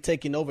McCarthy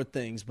taking over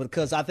things,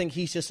 because I think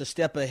he's just a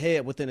step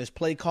ahead within his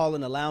play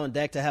calling, allowing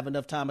Dak to have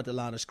enough time at the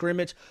line of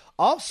scrimmage.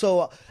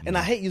 Also, and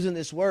I hate using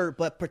this word,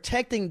 but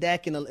protecting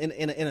Dak in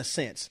a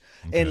sense,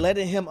 and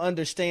letting him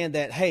understand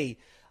that, hey,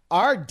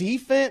 our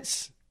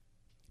defense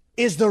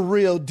is the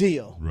real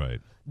deal. Right.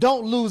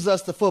 Don't lose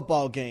us the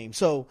football game.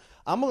 So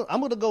I'm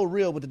gonna go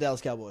real with the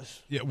Dallas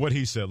Cowboys. Yeah, what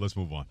he said. Let's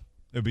move on.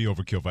 It'd be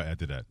overkill if I add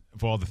to that.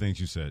 For all the things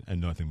you said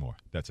and nothing more.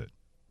 That's it.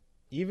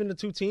 Even the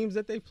two teams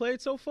that they've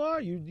played so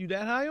far, you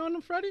that high on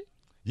them, Freddie?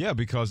 Yeah,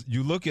 because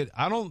you look at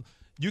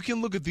you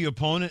can look at the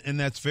opponent and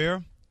that's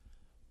fair,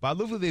 but I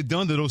look at what they've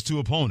done to those two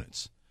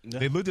opponents. Yeah.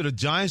 They looked at a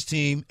Giants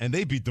team and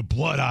they beat the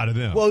blood out of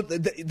them. Well,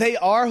 they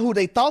are who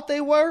they thought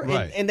they were,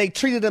 right. and they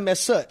treated them as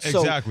such.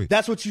 Exactly. So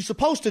that's what you're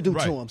supposed to do to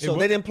them. So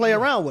they didn't play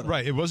around with them.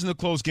 Right. It wasn't a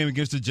close game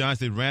against the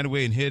Giants. They ran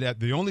away and hit.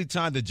 The only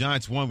time the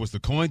Giants won was the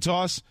coin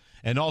toss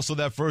and also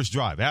that first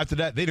drive. After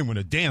that, they didn't win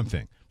a damn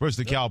thing versus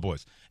the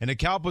Cowboys. And the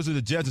Cowboys are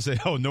the Jets and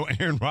say, oh, no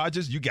Aaron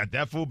Rodgers? You got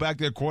that fool back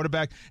there,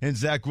 quarterback, and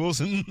Zach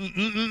Wilson?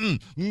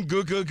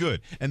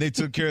 Good. And they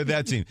took care of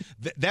that team.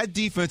 That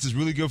defense is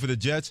really good for the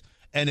Jets.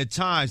 And at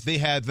times, they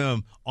had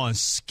them on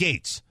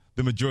skates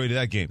the majority of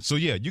that game. So,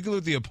 yeah, you can look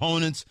at the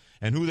opponents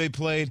and who they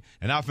played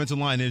and offensive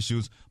line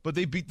issues, but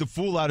they beat the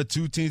fool out of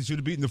two teams should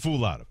have beaten the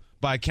fool out of.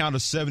 By a count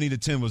of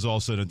 70-10 was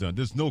all said and done.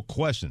 There's no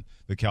question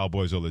the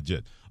Cowboys are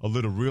legit. A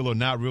little real or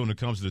not real when it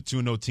comes to the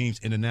 2-0 teams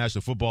in the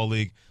National Football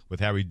League with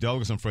Harry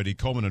Douglas and Freddie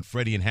Coleman and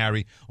Freddie and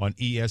Harry on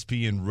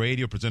ESPN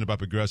Radio, presented by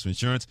Progressive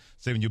Insurance.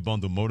 Saving you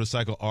bundle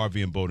motorcycle,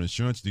 RV, and boat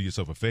insurance. Do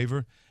yourself a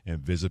favor and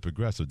visit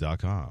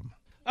Progressive.com.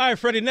 All right,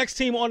 Freddie, next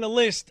team on the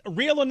list,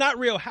 real or not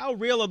real, how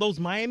real are those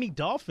Miami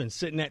Dolphins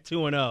sitting at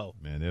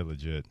 2-0? Man, they're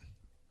legit.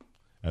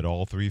 At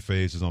all three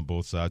phases on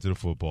both sides of the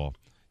football.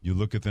 You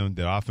look at them,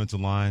 their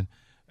offensive line,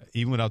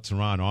 even without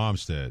Teron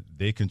Armstead,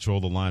 they control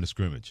the line of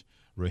scrimmage.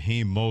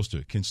 Raheem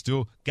Mostert can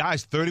still –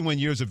 guys 31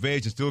 years of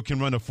age and still can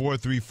run a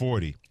 4.3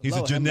 40. He's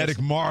a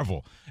genetic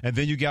marvel. And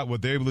then you got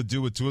what they're able to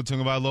do with Tua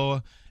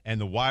Tagovailoa and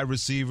the wide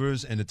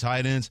receivers and the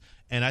tight ends,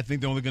 and I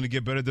think they're only going to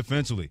get better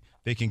defensively.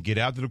 They can get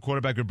after the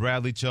quarterback with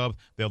Bradley Chubb.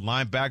 Their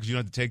linebackers, you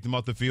don't have to take them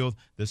off the field.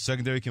 The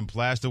secondary can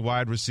plaster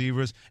wide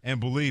receivers. And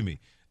believe me,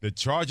 the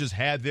Chargers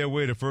had their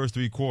way the first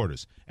three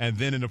quarters. And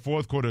then in the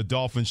fourth quarter, the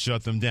Dolphins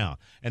shut them down.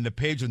 And the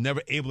Patriots were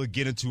never able to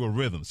get into a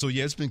rhythm. So,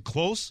 yeah, it's been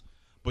close,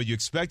 but you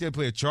expect them to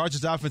play. A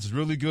Chargers offense is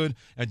really good,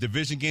 and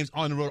division games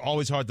on the road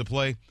always hard to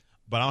play.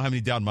 But I don't have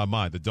any doubt in my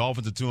mind. The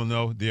Dolphins are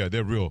 2-0. Yeah,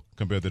 they're real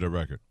compared to their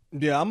record.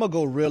 Yeah, I'm going to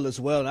go real as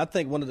well. And I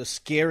think one of the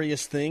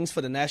scariest things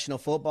for the National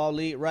Football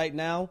League right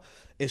now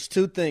is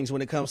two things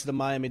when it comes to the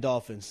Miami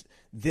Dolphins.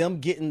 Them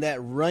getting that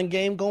run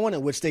game going,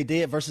 in which they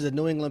did versus the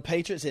New England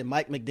Patriots, and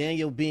Mike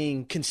McDaniel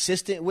being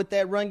consistent with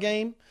that run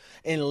game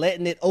and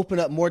letting it open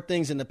up more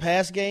things in the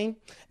pass game.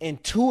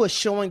 And Tua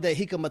showing that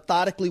he can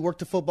methodically work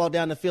the football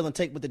down the field and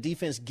take what the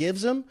defense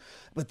gives him.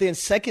 But then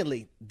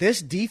secondly,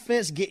 this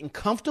defense getting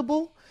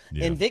comfortable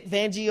in Vic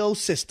Fangio's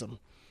system.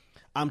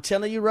 I'm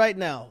telling you right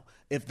now,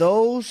 if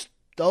those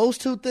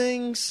two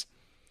things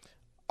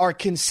are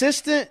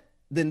consistent,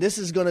 then this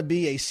is going to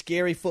be a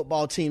scary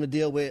football team to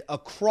deal with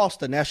across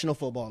the National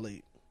Football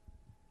League.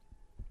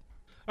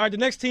 All right, the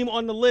next team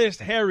on the list,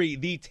 Harry,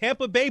 the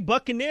Tampa Bay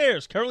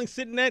Buccaneers, currently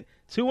sitting at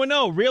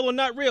 2-0. Real or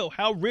not real?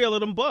 How real are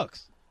them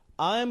Bucs?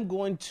 I'm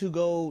going to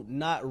go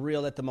not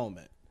real at the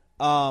moment.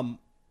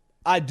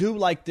 I do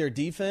like their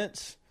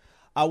defense.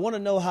 I want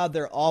to know how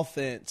their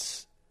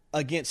offense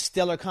against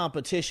stellar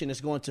competition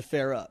is going to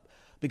fare up.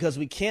 Because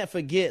we can't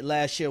forget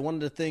last year, one of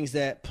the things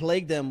that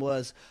plagued them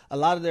was a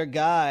lot of their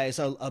guys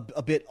are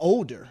a bit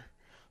older.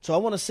 So I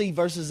want to see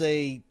versus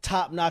a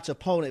top-notch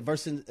opponent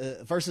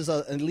versus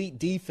an elite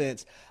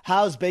defense,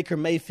 how is Baker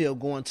Mayfield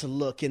going to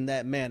look in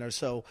that manner?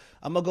 So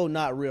I'm going to go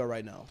not real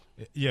right now.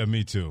 Yeah,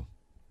 me too.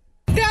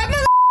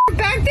 That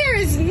back there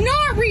is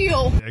not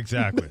real.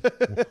 Exactly.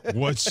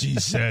 What she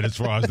said as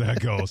far as that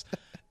goes.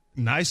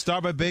 Nice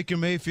start by Baker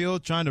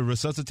Mayfield, trying to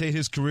resuscitate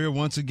his career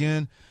once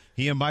again.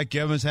 He and Mike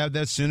Evans have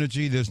that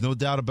synergy. There's no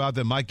doubt about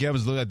that. Mike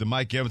Evans looked like the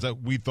Mike Evans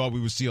that we thought we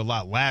would see a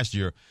lot last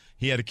year.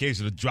 He had a case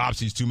of the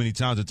dropsies too many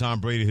times to Tom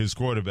Brady, his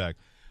quarterback.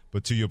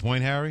 But to your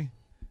point, Harry,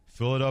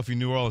 Philadelphia,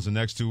 New Orleans the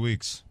next 2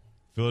 weeks.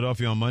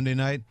 Philadelphia on Monday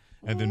night,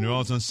 and then New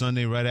Orleans on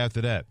Sunday right after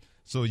that.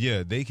 So,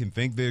 yeah, they can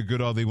think they're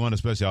good all they want,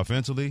 especially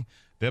offensively.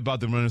 They're about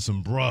to run into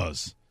some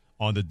bras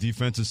on the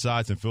defensive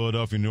sides in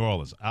Philadelphia, New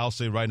Orleans. I'll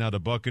say right now the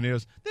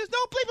Buccaneers, there's no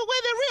bleeping way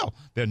they're real.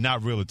 They're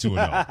not real at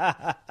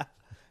 2-0.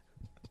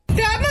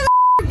 That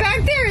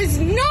back there is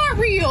not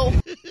real.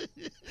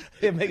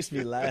 It makes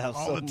me laugh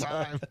all so the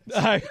time.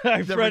 All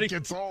right, Freddie.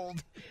 Gets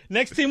old.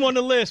 Next team on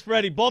the list,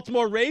 Freddie,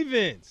 Baltimore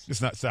Ravens.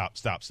 It's not. Stop.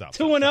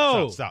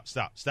 2-0.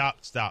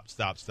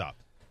 Stop.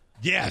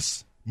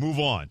 Yes. Move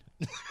on.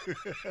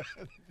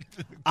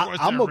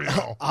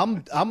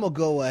 I'm gonna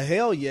go a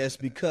hell yes,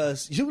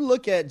 because you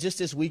look at just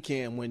this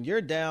weekend when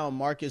you're down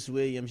Marcus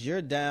Williams,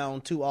 you're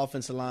down 2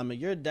 offensive linemen,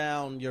 you're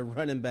down your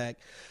running back,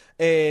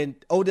 and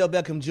Odell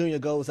Beckham Jr.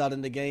 goes out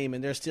in the game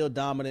and they're still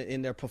dominant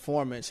in their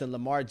performance, and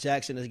Lamar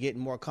Jackson is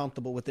getting more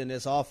comfortable within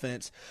this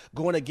offense,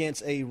 going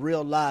against a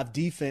real live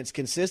defense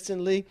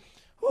consistently.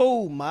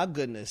 Oh my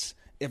goodness.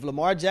 If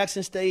Lamar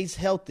Jackson stays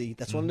healthy,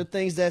 that's one of the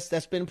things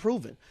that's been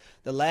proven.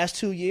 The last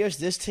 2 years,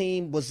 this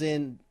team was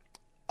in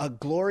a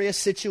glorious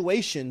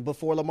situation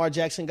before Lamar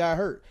Jackson got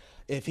hurt.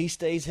 If he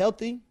stays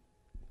healthy,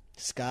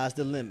 sky's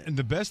the limit. And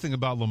the best thing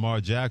about Lamar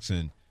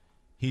Jackson,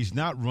 he's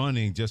not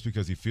running just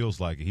because he feels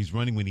like it. He's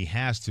running when he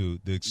has to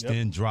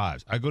extend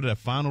drives. I go to that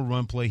final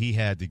run play he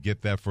had to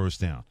get that first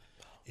down.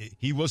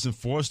 He wasn't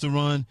forced to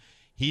run.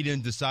 He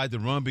didn't decide to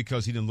run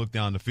because he didn't look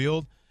down the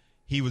field.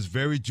 He was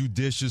very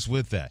judicious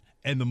with that.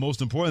 And the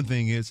most important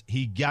thing is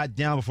he got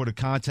down before the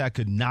contact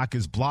could knock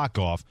his block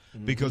off,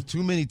 because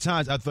too many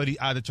times I thought he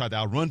either tried to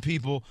outrun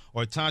people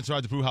or at times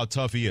tried to prove how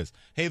tough he is.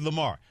 Hey,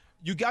 Lamar,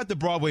 you got the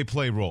Broadway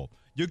play role.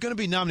 You're going to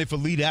be nominated for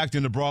lead actor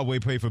in the Broadway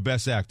play for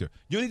best actor.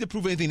 You don't need to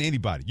prove anything to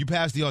anybody. You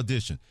passed the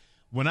audition.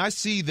 When I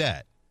see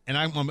that, and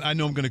I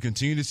know I'm going to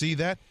continue to see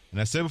that, and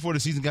I said before the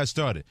season got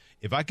started,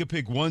 if I could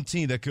pick one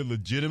team that could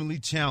legitimately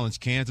challenge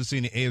Kansas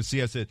City in the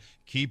AFC, I said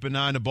keep an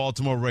eye on the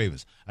Baltimore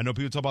Ravens. I know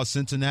people talk about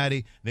Cincinnati,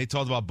 and they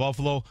talk about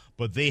Buffalo,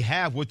 but they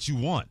have what you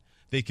want.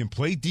 They can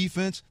play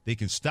defense, they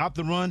can stop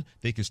the run,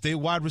 they can stay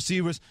wide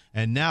receivers,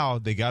 and now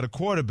they got a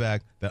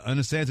quarterback that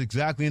understands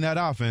exactly in that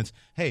offense,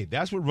 hey,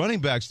 that's what running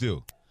backs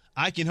do.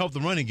 I can help the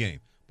running game,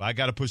 but I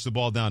got to push the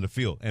ball down the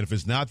field. And if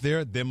it's not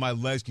there, then my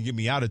legs can get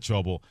me out of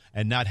trouble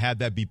and not have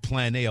that be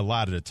plan A a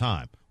lot of the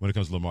time when it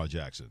comes to Lamar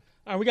Jackson.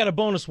 All right, we got a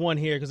bonus one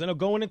here, because I know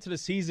going into the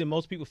season,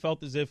 most people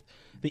felt as if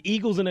the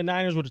Eagles and the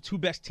Niners were the 2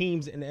 best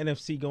teams in the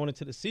NFC going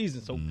into the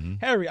season. So,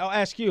 Harry, I'll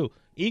ask you,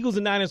 Eagles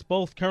and Niners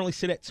both currently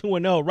sit at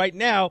 2-0. Right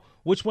now,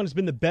 which one has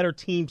been the better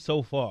team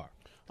so far?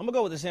 I'm going to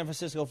go with the San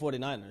Francisco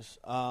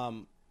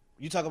 49ers.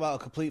 You talk about a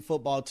complete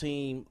football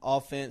team,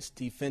 offense,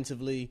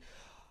 defensively.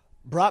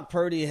 Brock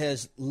Purdy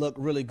has looked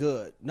really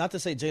good. Not to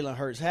say Jalen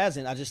Hurts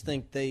hasn't. I just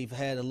think they've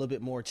had a little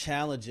bit more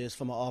challenges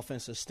from an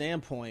offensive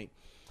standpoint.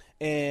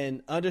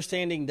 And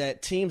understanding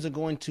that teams are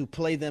going to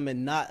play them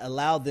and not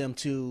allow them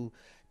to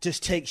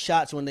just take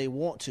shots when they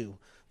want to.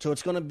 So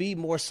it's going to be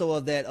more so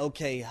of that,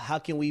 okay, how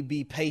can we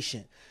be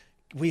patient?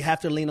 We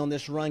have to lean on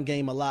this run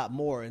game a lot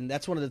more. And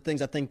that's one of the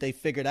things I think they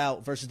figured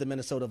out versus the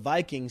Minnesota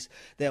Vikings,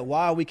 that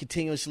why are we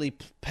continuously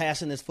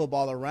passing this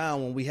football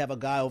around when we have a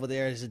guy over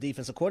there as a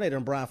defensive coordinator,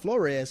 and Brian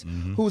Flores,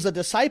 who's a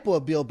disciple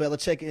of Bill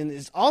Belichick and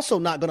is also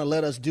not going to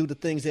let us do the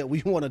things that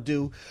we want to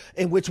do,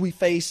 in which we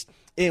faced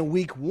in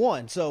week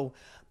 1. So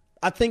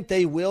I think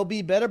they will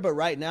be better, but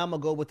right now I'm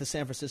going to go with the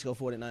San Francisco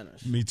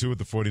 49ers. Me too with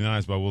the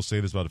 49ers, but I will say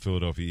this about the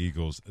Philadelphia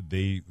Eagles.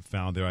 They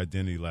found their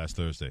identity last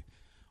Thursday.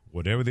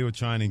 Whatever they were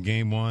trying in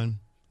game 1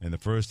 and the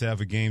first half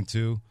of game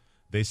 2,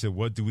 they said,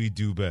 what do we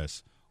do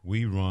best?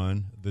 We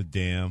run the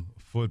damn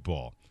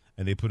football.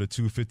 And they put a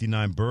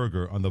 259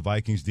 burger on the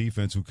Vikings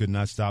defense, who could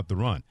not stop the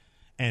run.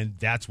 And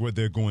that's what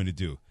they're going to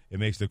do. It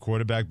makes their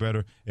quarterback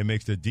better. It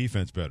makes their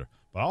defense better.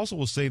 But I also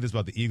will say this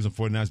about the Eagles and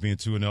 49ers being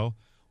 2-0.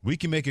 We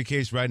can make a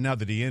case right now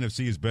that the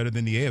NFC is better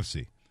than the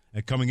AFC.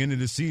 And coming into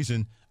this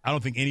season, I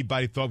don't think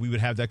anybody thought we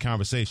would have that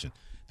conversation.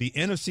 The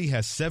NFC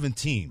has 7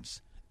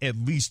 teams, at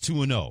least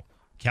 2-0.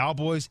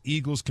 Cowboys,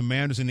 Eagles,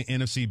 Commanders, and the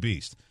NFC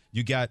Beast.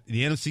 You got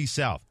the NFC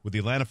South with the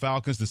Atlanta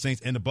Falcons, the Saints,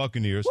 and the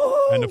Buccaneers,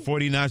 and the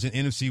 49ers and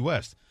NFC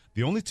West.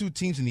 The only 2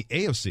 teams in the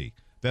AFC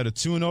that are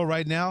 2-0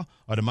 right now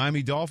are the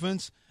Miami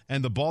Dolphins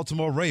and the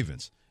Baltimore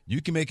Ravens.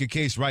 You can make a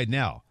case right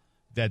now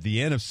that the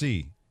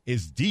NFC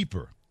is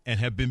deeper and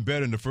have been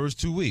better in the first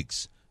 2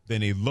 weeks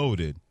than a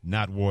loaded,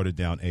 not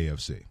watered-down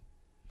AFC.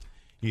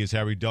 He is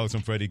Harry Douglas.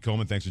 I'm Freddie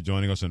Coleman. Thanks for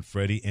joining us on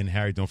Freddie and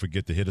Harry. Don't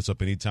forget to hit us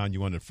up anytime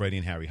you want the Freddie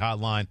and Harry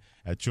hotline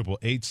at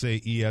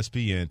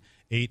 888-SAY-ESPN,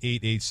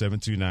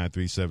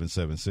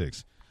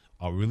 888-729-3776.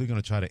 Are we really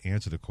going to try to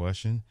answer the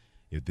question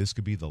if this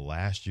could be the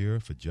last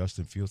year for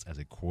Justin Fields as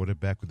a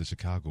quarterback with the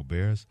Chicago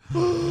Bears?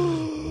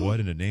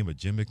 What in the name of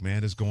Jim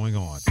McMahon is going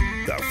on?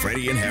 The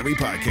Freddie and Harry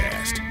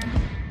Podcast.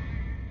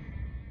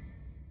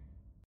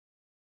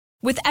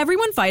 With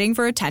everyone fighting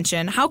for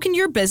attention, how can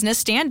your business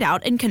stand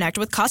out and connect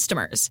with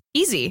customers?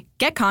 Easy.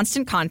 Get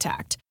Constant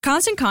Contact.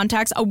 Constant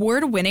Contact's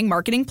award-winning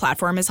marketing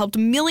platform has helped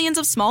millions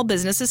of small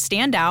businesses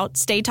stand out,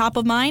 stay top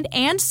of mind,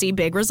 and see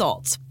big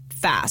results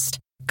fast.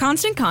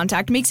 Constant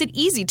Contact makes it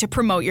easy to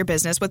promote your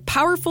business with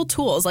powerful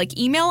tools like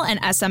email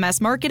and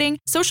SMS marketing,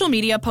 social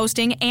media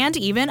posting, and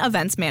even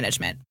events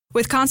management.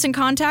 With Constant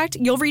Contact,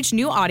 you'll reach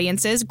new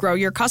audiences, grow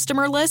your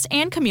customer list,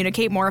 and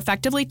communicate more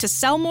effectively to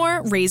sell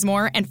more, raise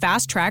more, and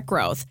fast-track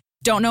growth.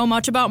 Don't know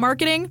much about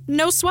marketing?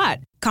 No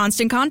sweat.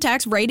 Constant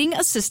Contact's writing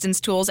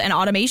assistance tools and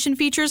automation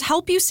features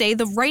help you say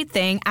the right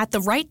thing at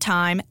the right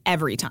time,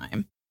 every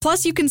time.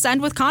 Plus, you can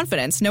send with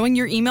confidence, knowing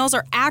your emails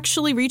are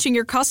actually reaching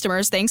your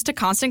customers thanks to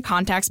Constant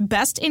Contact's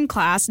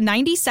best-in-class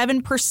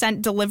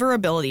 97%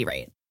 deliverability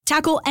rate.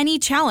 Tackle any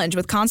challenge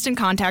with Constant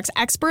Contact's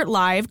expert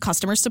live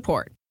customer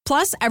support.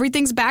 Plus,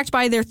 everything's backed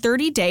by their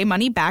 30-day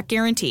money-back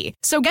guarantee.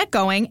 So get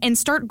going and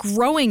start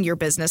growing your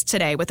business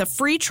today with a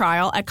free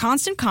trial at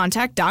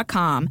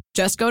ConstantContact.com.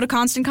 Just go to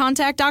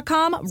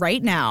ConstantContact.com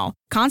right now.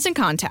 Constant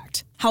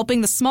Contact,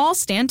 helping the small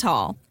stand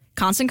tall.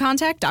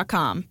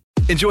 ConstantContact.com.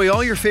 Enjoy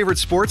all your favorite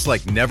sports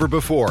like never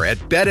before at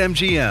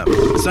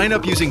BetMGM. Sign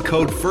up using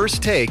code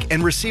FIRSTTAKE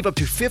and receive up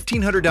to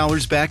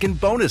 $1,500 back in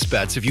bonus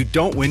bets if you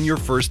don't win your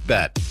first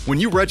bet. When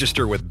you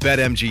register with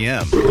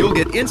BetMGM, you'll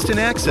get instant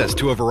access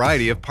to a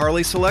variety of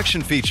parlay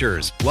selection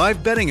features,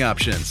 live betting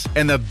options,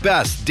 and the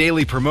best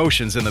daily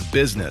promotions in the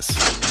business.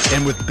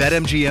 And with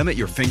BetMGM at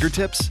your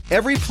fingertips,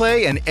 every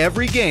play and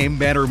every game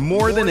matter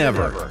more than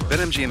ever.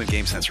 BetMGM and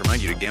GameSense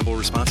remind you to gamble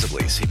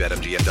responsibly. See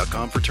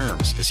BetMGM.com for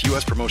terms. This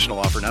U.S. promotional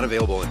offer not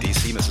available in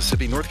D.C.,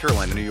 Mississippi, North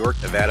Carolina, New York,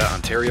 Nevada,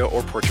 Ontario,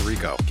 or Puerto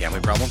Rico.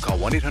 Gambling problem? Call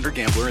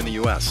 1-800-GAMBLER in the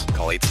U.S.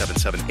 Call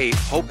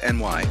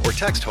 877-8-HOPE-NY or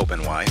text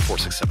HOPE-NY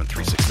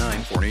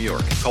 467-369 for New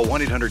York. Call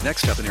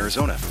 1-800-NEXT-STEP in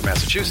Arizona. For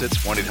Massachusetts,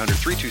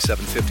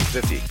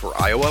 1-800-327-5050.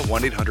 For Iowa,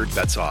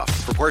 1-800-BETS-OFF.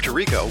 For Puerto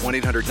Rico,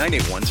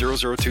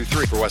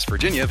 1-800-981-0023. For West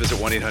Virginia, visit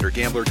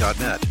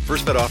 1-800-GAMBLER.net.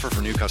 First bet offer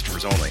for new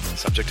customers only.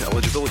 Subject to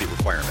eligibility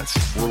requirements.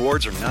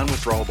 Rewards are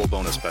non-withdrawable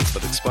bonus bets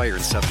that expire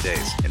in 7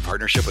 days. In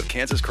partnership with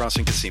Kansas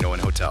Crossing Casino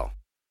and Hotel.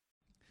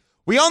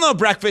 We all know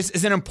breakfast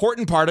is an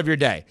important part of your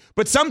day,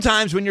 but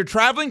sometimes when you're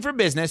traveling for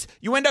business,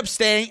 you end up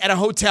staying at a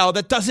hotel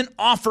that doesn't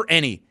offer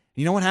any.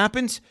 You know what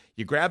happens?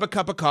 You grab a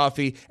cup of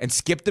coffee and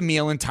skip the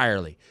meal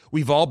entirely.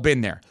 We've all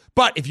been there.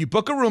 But if you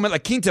book a room at La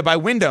Quinta by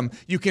Wyndham,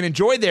 you can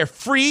enjoy their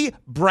free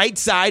Bright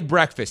Side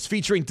breakfast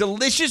featuring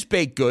delicious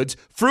baked goods,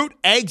 fruit,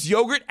 eggs,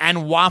 yogurt,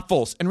 and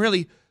waffles. And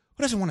really,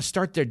 who doesn't want to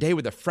start their day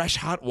with a fresh,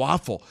 hot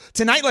waffle?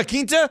 Tonight, La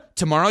Quinta,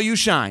 tomorrow you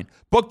shine.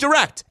 Book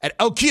direct at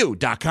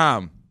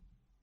LQ.com.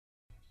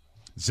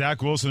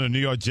 Zach Wilson of the New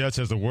York Jets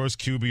has the worst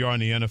QBR in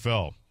the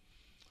NFL.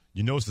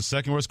 You know it's the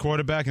second worst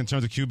quarterback in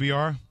terms of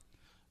QBR?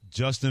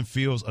 Justin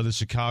Fields of the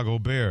Chicago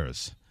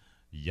Bears.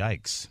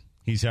 Yikes.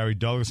 He's Harry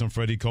Douglas and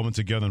Freddie Coleman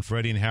together on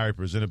Freddie and Harry,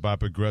 presented by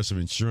Progressive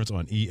Insurance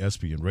on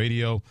ESPN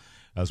Radio,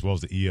 as well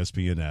as the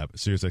ESPN app.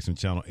 SiriusXM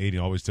Channel 80.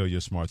 Always tell your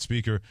smart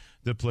speaker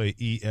to play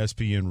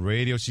ESPN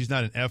Radio. She's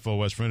not an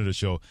FOS friend of the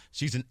show.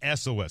 She's an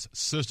SOS,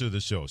 sister of the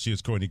show. She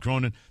is Courtney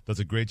Cronin, does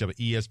a great job at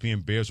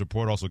ESPN Bears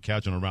Report, also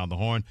catching Around the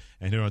Horn,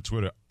 and here on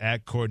Twitter,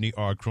 at Courtney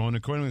R. Cronin.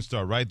 Courtney, we're going to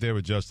start right there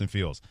with Justin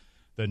Fields.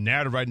 The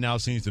narrative right now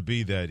seems to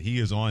be that he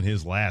is on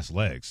his last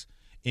legs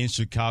in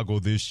Chicago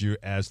this year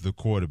as the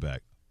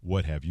quarterback.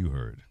 What have you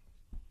heard?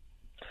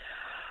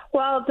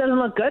 Well, it doesn't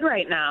look good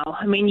right now.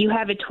 I mean, you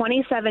have a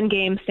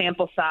 27-game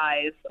sample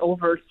size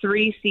over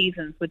 3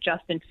 seasons with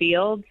Justin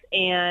Fields,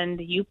 and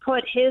you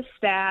put his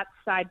stats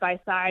side by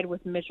side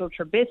with Mitchell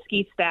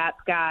Trubisky's stats,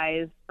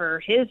 guys,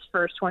 for his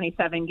first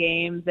 27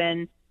 games,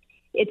 and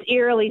it's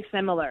eerily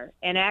similar.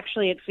 And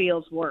actually, it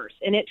feels worse.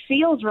 And it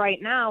feels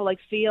right now like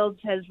Fields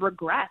has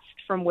regressed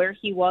from where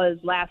he was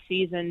last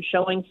season,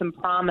 showing some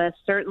promise,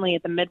 certainly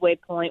at the midway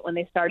point when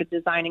they started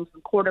designing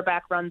some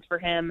quarterback runs for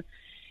him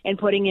and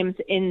putting him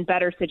in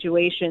better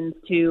situations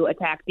to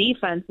attack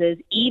defenses,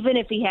 even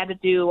if he had to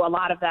do a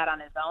lot of that on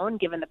his own,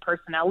 given the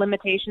personnel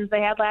limitations they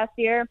had last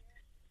year,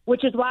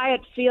 which is why it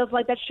feels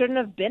like that shouldn't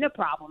have been a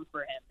problem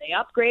for him. They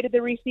upgraded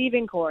the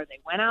receiving core. They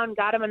went out and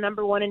got him a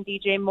number 1 in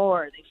DJ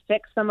Moore. They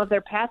fixed some of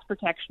their pass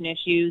protection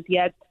issues,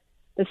 yet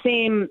the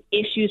same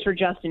issues for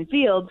Justin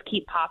Fields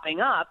keep popping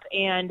up.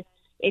 And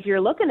if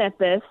you're looking at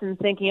this and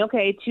thinking,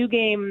 okay,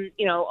 2-game,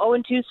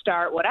 0-2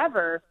 start,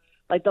 whatever,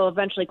 like they'll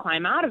eventually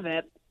climb out of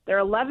it, they're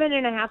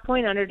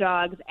 11.5-point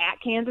underdogs at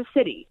Kansas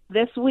City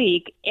this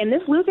week, and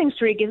this losing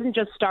streak isn't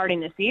just starting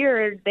this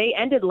year. They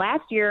ended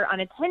last year on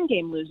a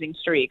 10-game losing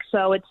streak,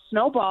 so it's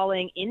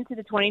snowballing into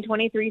the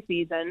 2023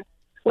 season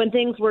when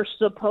things were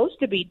supposed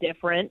to be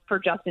different for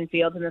Justin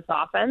Fields in this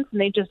offense, and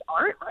they just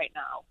aren't right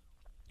now.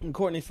 And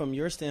Courtney, from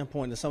your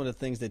standpoint and some of the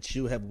things that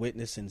you have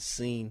witnessed and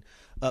seen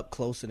up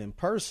close and in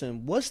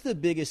person, what's the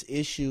biggest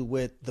issue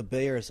with the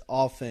Bears'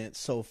 offense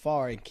so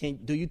far, and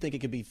do you think it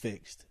could be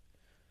fixed?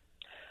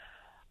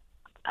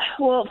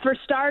 Well, for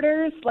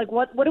starters, like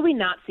what do we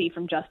not see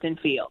from Justin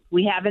Fields?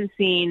 We haven't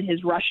seen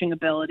his rushing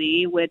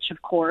ability, which,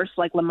 of course,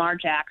 like Lamar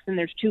Jackson,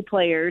 there's 2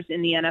 players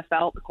in the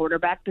NFL at the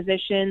quarterback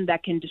position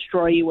that can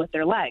destroy you with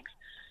their legs.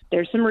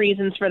 There's some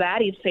reasons for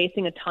that. He's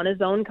facing a ton of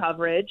zone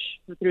coverage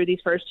through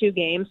these first 2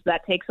 games. So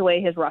that takes away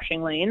his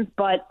rushing lanes,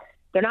 but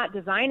they're not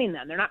designing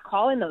them. They're not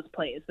calling those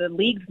plays. The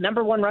league's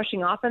number 1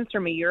 rushing offense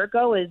from a year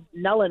ago is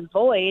null and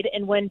void.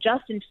 And when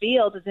Justin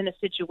Fields is in a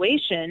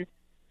situation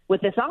with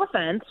this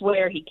offense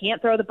where he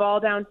can't throw the ball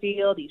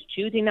downfield, he's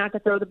choosing not to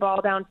throw the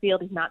ball downfield,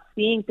 he's not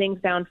seeing things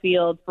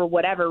downfield for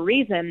whatever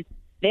reason,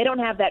 they don't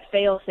have that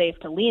fail-safe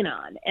to lean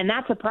on. And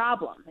that's a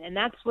problem. And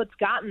that's what's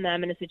gotten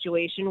them in a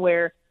situation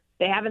where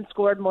they haven't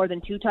scored more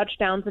than 2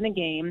 touchdowns in a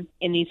game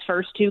in these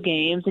first 2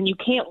 games. And you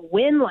can't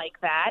win like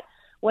that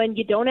when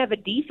you don't have a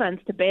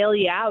defense to bail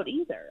you out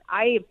either.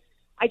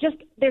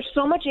 There's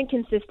so much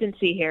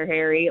inconsistency here,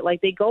 Harry. Like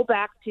you go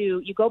back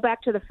to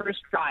the first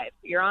drive.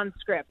 You're on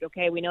script,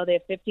 okay? We know they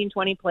have 15,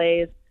 20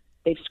 plays.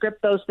 They've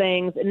scripted those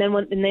things, and then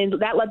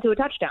that led to a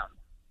touchdown.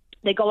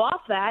 They go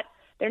off that.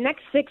 Their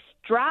next 6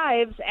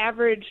 drives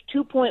average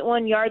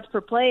 2.1 yards per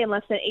play and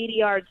less than 80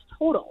 yards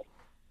total.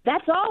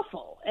 That's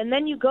awful. And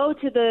then you go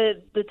to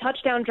the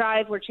touchdown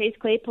drive where Chase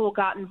Claypool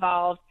got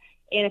involved,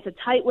 and it's a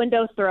tight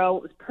window throw.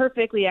 It was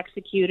perfectly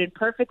executed,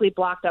 perfectly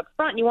blocked up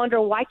front. And you wonder,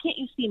 why can't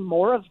you see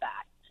more of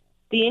that?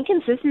 The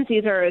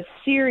inconsistencies are a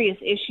serious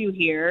issue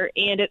here,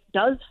 and it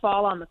does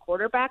fall on the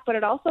quarterback, but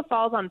it also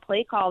falls on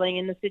play calling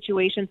in the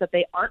situations that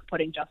they aren't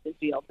putting Justin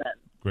Fields in.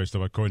 Great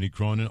stuff by Courtney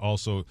Cronin.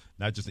 Also,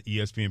 not just an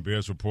ESPN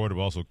Bears reporter,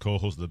 but also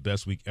co-host of the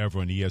Best Week Ever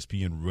on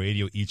ESPN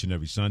Radio each and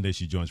every Sunday.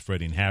 She joins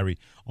Freddie and Harry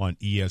on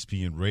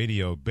ESPN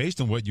Radio. Based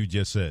on what you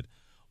just said,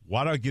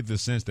 why do I get the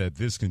sense that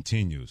this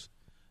continues,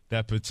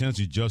 that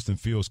potentially Justin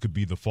Fields could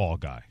be the fall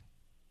guy?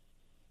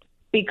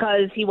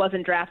 Because he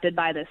wasn't drafted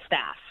by the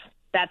staff.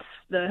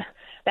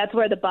 That's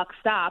where the buck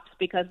stops,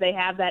 because they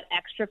have that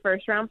extra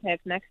first-round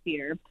pick next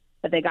year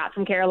that they got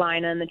from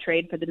Carolina in the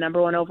trade for the number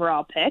 1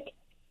 overall pick.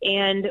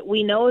 And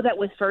we know that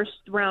with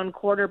first-round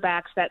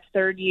quarterbacks, that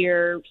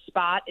third-year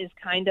spot is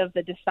kind of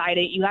the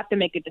deciding. You have to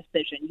make a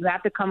decision. You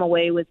have to come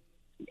away with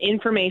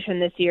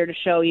information this year to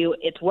show you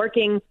it's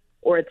working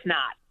or it's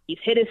not. He's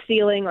hit his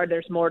ceiling or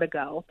there's more to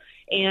go.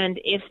 And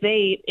if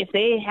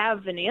they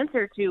have an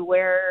answer to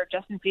where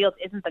Justin Fields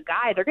isn't the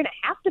guy, they're going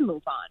to have to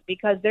move on,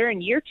 because they're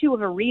in year 2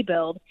 of a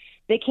rebuild.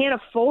 They can't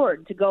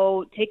afford to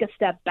go take a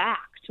step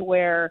back to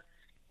where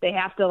they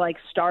have to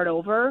start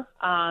over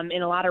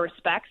in a lot of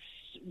respects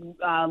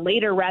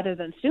later rather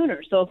than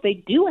sooner. So if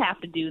they do have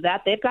to do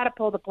that, they've got to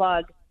pull the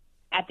plug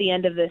at the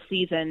end of this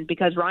season,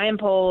 because Ryan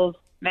Poles,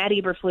 Matt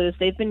Eberflus,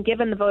 they've been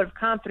given the vote of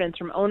confidence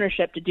from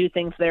ownership to do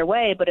things their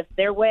way. But if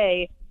their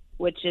way,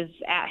 which is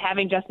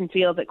having Justin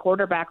Fields at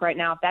quarterback right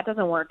now, if that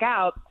doesn't work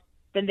out,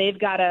 then they've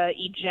got to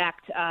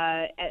eject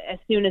as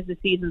soon as the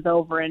season's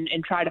over and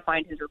try to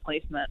find his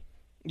replacement.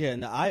 Yeah,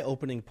 and the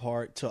eye-opening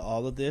part to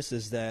all of this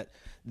is that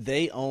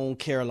they own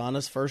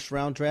Carolina's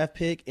first-round draft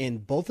pick,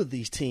 and both of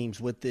these teams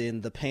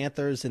within the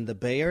Panthers and the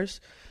Bears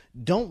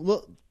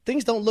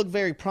things don't look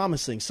very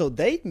promising. So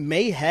they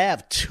may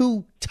have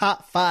 2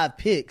 top 5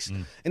 picks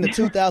in the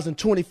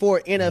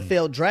 2024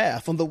 NFL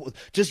draft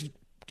just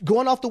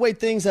going off the way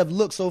things have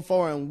looked so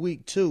far in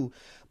week 2.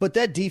 But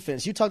that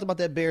defense, you talked about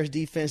that Bears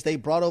defense. They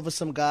brought over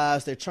some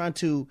guys. They're trying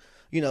to,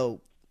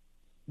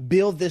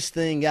 build this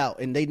thing out,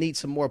 and they need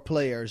some more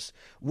players.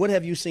 What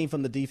have you seen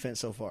from the defense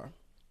so far?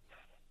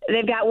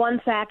 They've got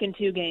 1 sack in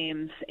 2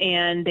 games,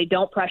 and they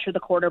don't pressure the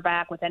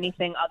quarterback with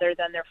anything other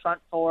than their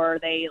front 4.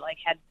 They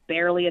had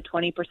barely a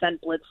 20%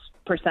 blitz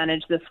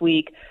percentage this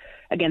week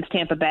against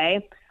Tampa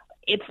Bay.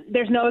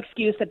 There's no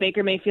excuse that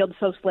Baker Mayfield's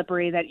so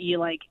slippery that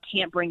you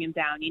can't bring him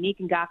down. Yannick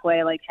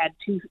Ngakoue had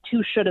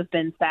two should have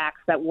been sacks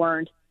that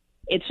weren't.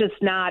 It's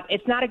just not.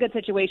 It's not a good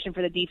situation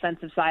for the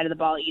defensive side of the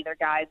ball either,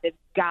 guys. They've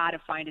got to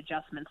find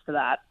adjustments to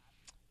that.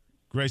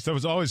 Great stuff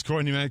as always,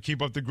 Courtney, man.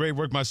 Keep up the great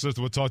work, my sister.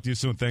 We'll talk to you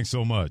soon. Thanks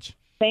so much.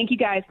 Thank you,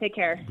 guys. Take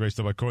care. Great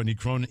stuff by Courtney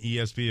Cronin,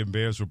 ESPN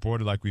Bears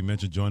reporter, like we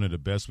mentioned, joining the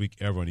Best Week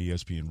Ever on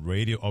ESPN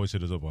Radio. Always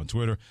hit us up on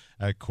Twitter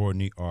at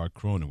Courtney R.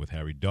 Cronin. With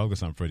Harry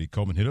Douglas, I'm Freddie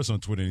Coleman. Hit us on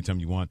Twitter anytime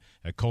you want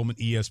at Coleman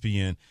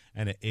ESPN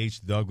and at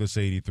H. Douglas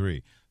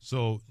 83.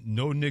 So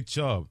no Nick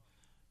Chubb,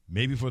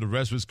 maybe for the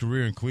rest of his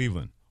career in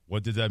Cleveland.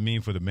 What does that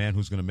mean for the man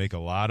who's going to make a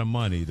lot of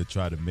money to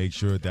try to make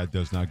sure that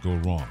does not go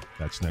wrong?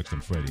 That's next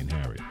on Freddie and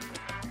Harry.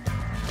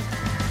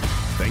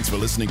 Thanks for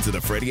listening to the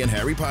Freddie and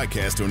Harry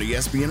podcast on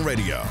ESPN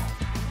Radio.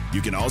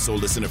 You can also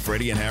listen to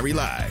Freddie and Harry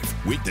live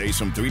weekdays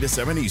from 3 to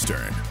 7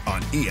 Eastern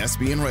on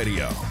ESPN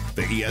Radio,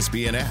 the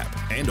ESPN app,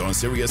 and on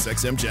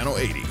SiriusXM Channel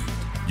 80.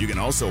 You can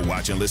also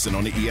watch and listen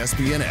on the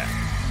ESPN app.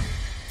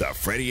 The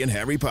Freddie and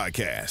Harry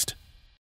podcast.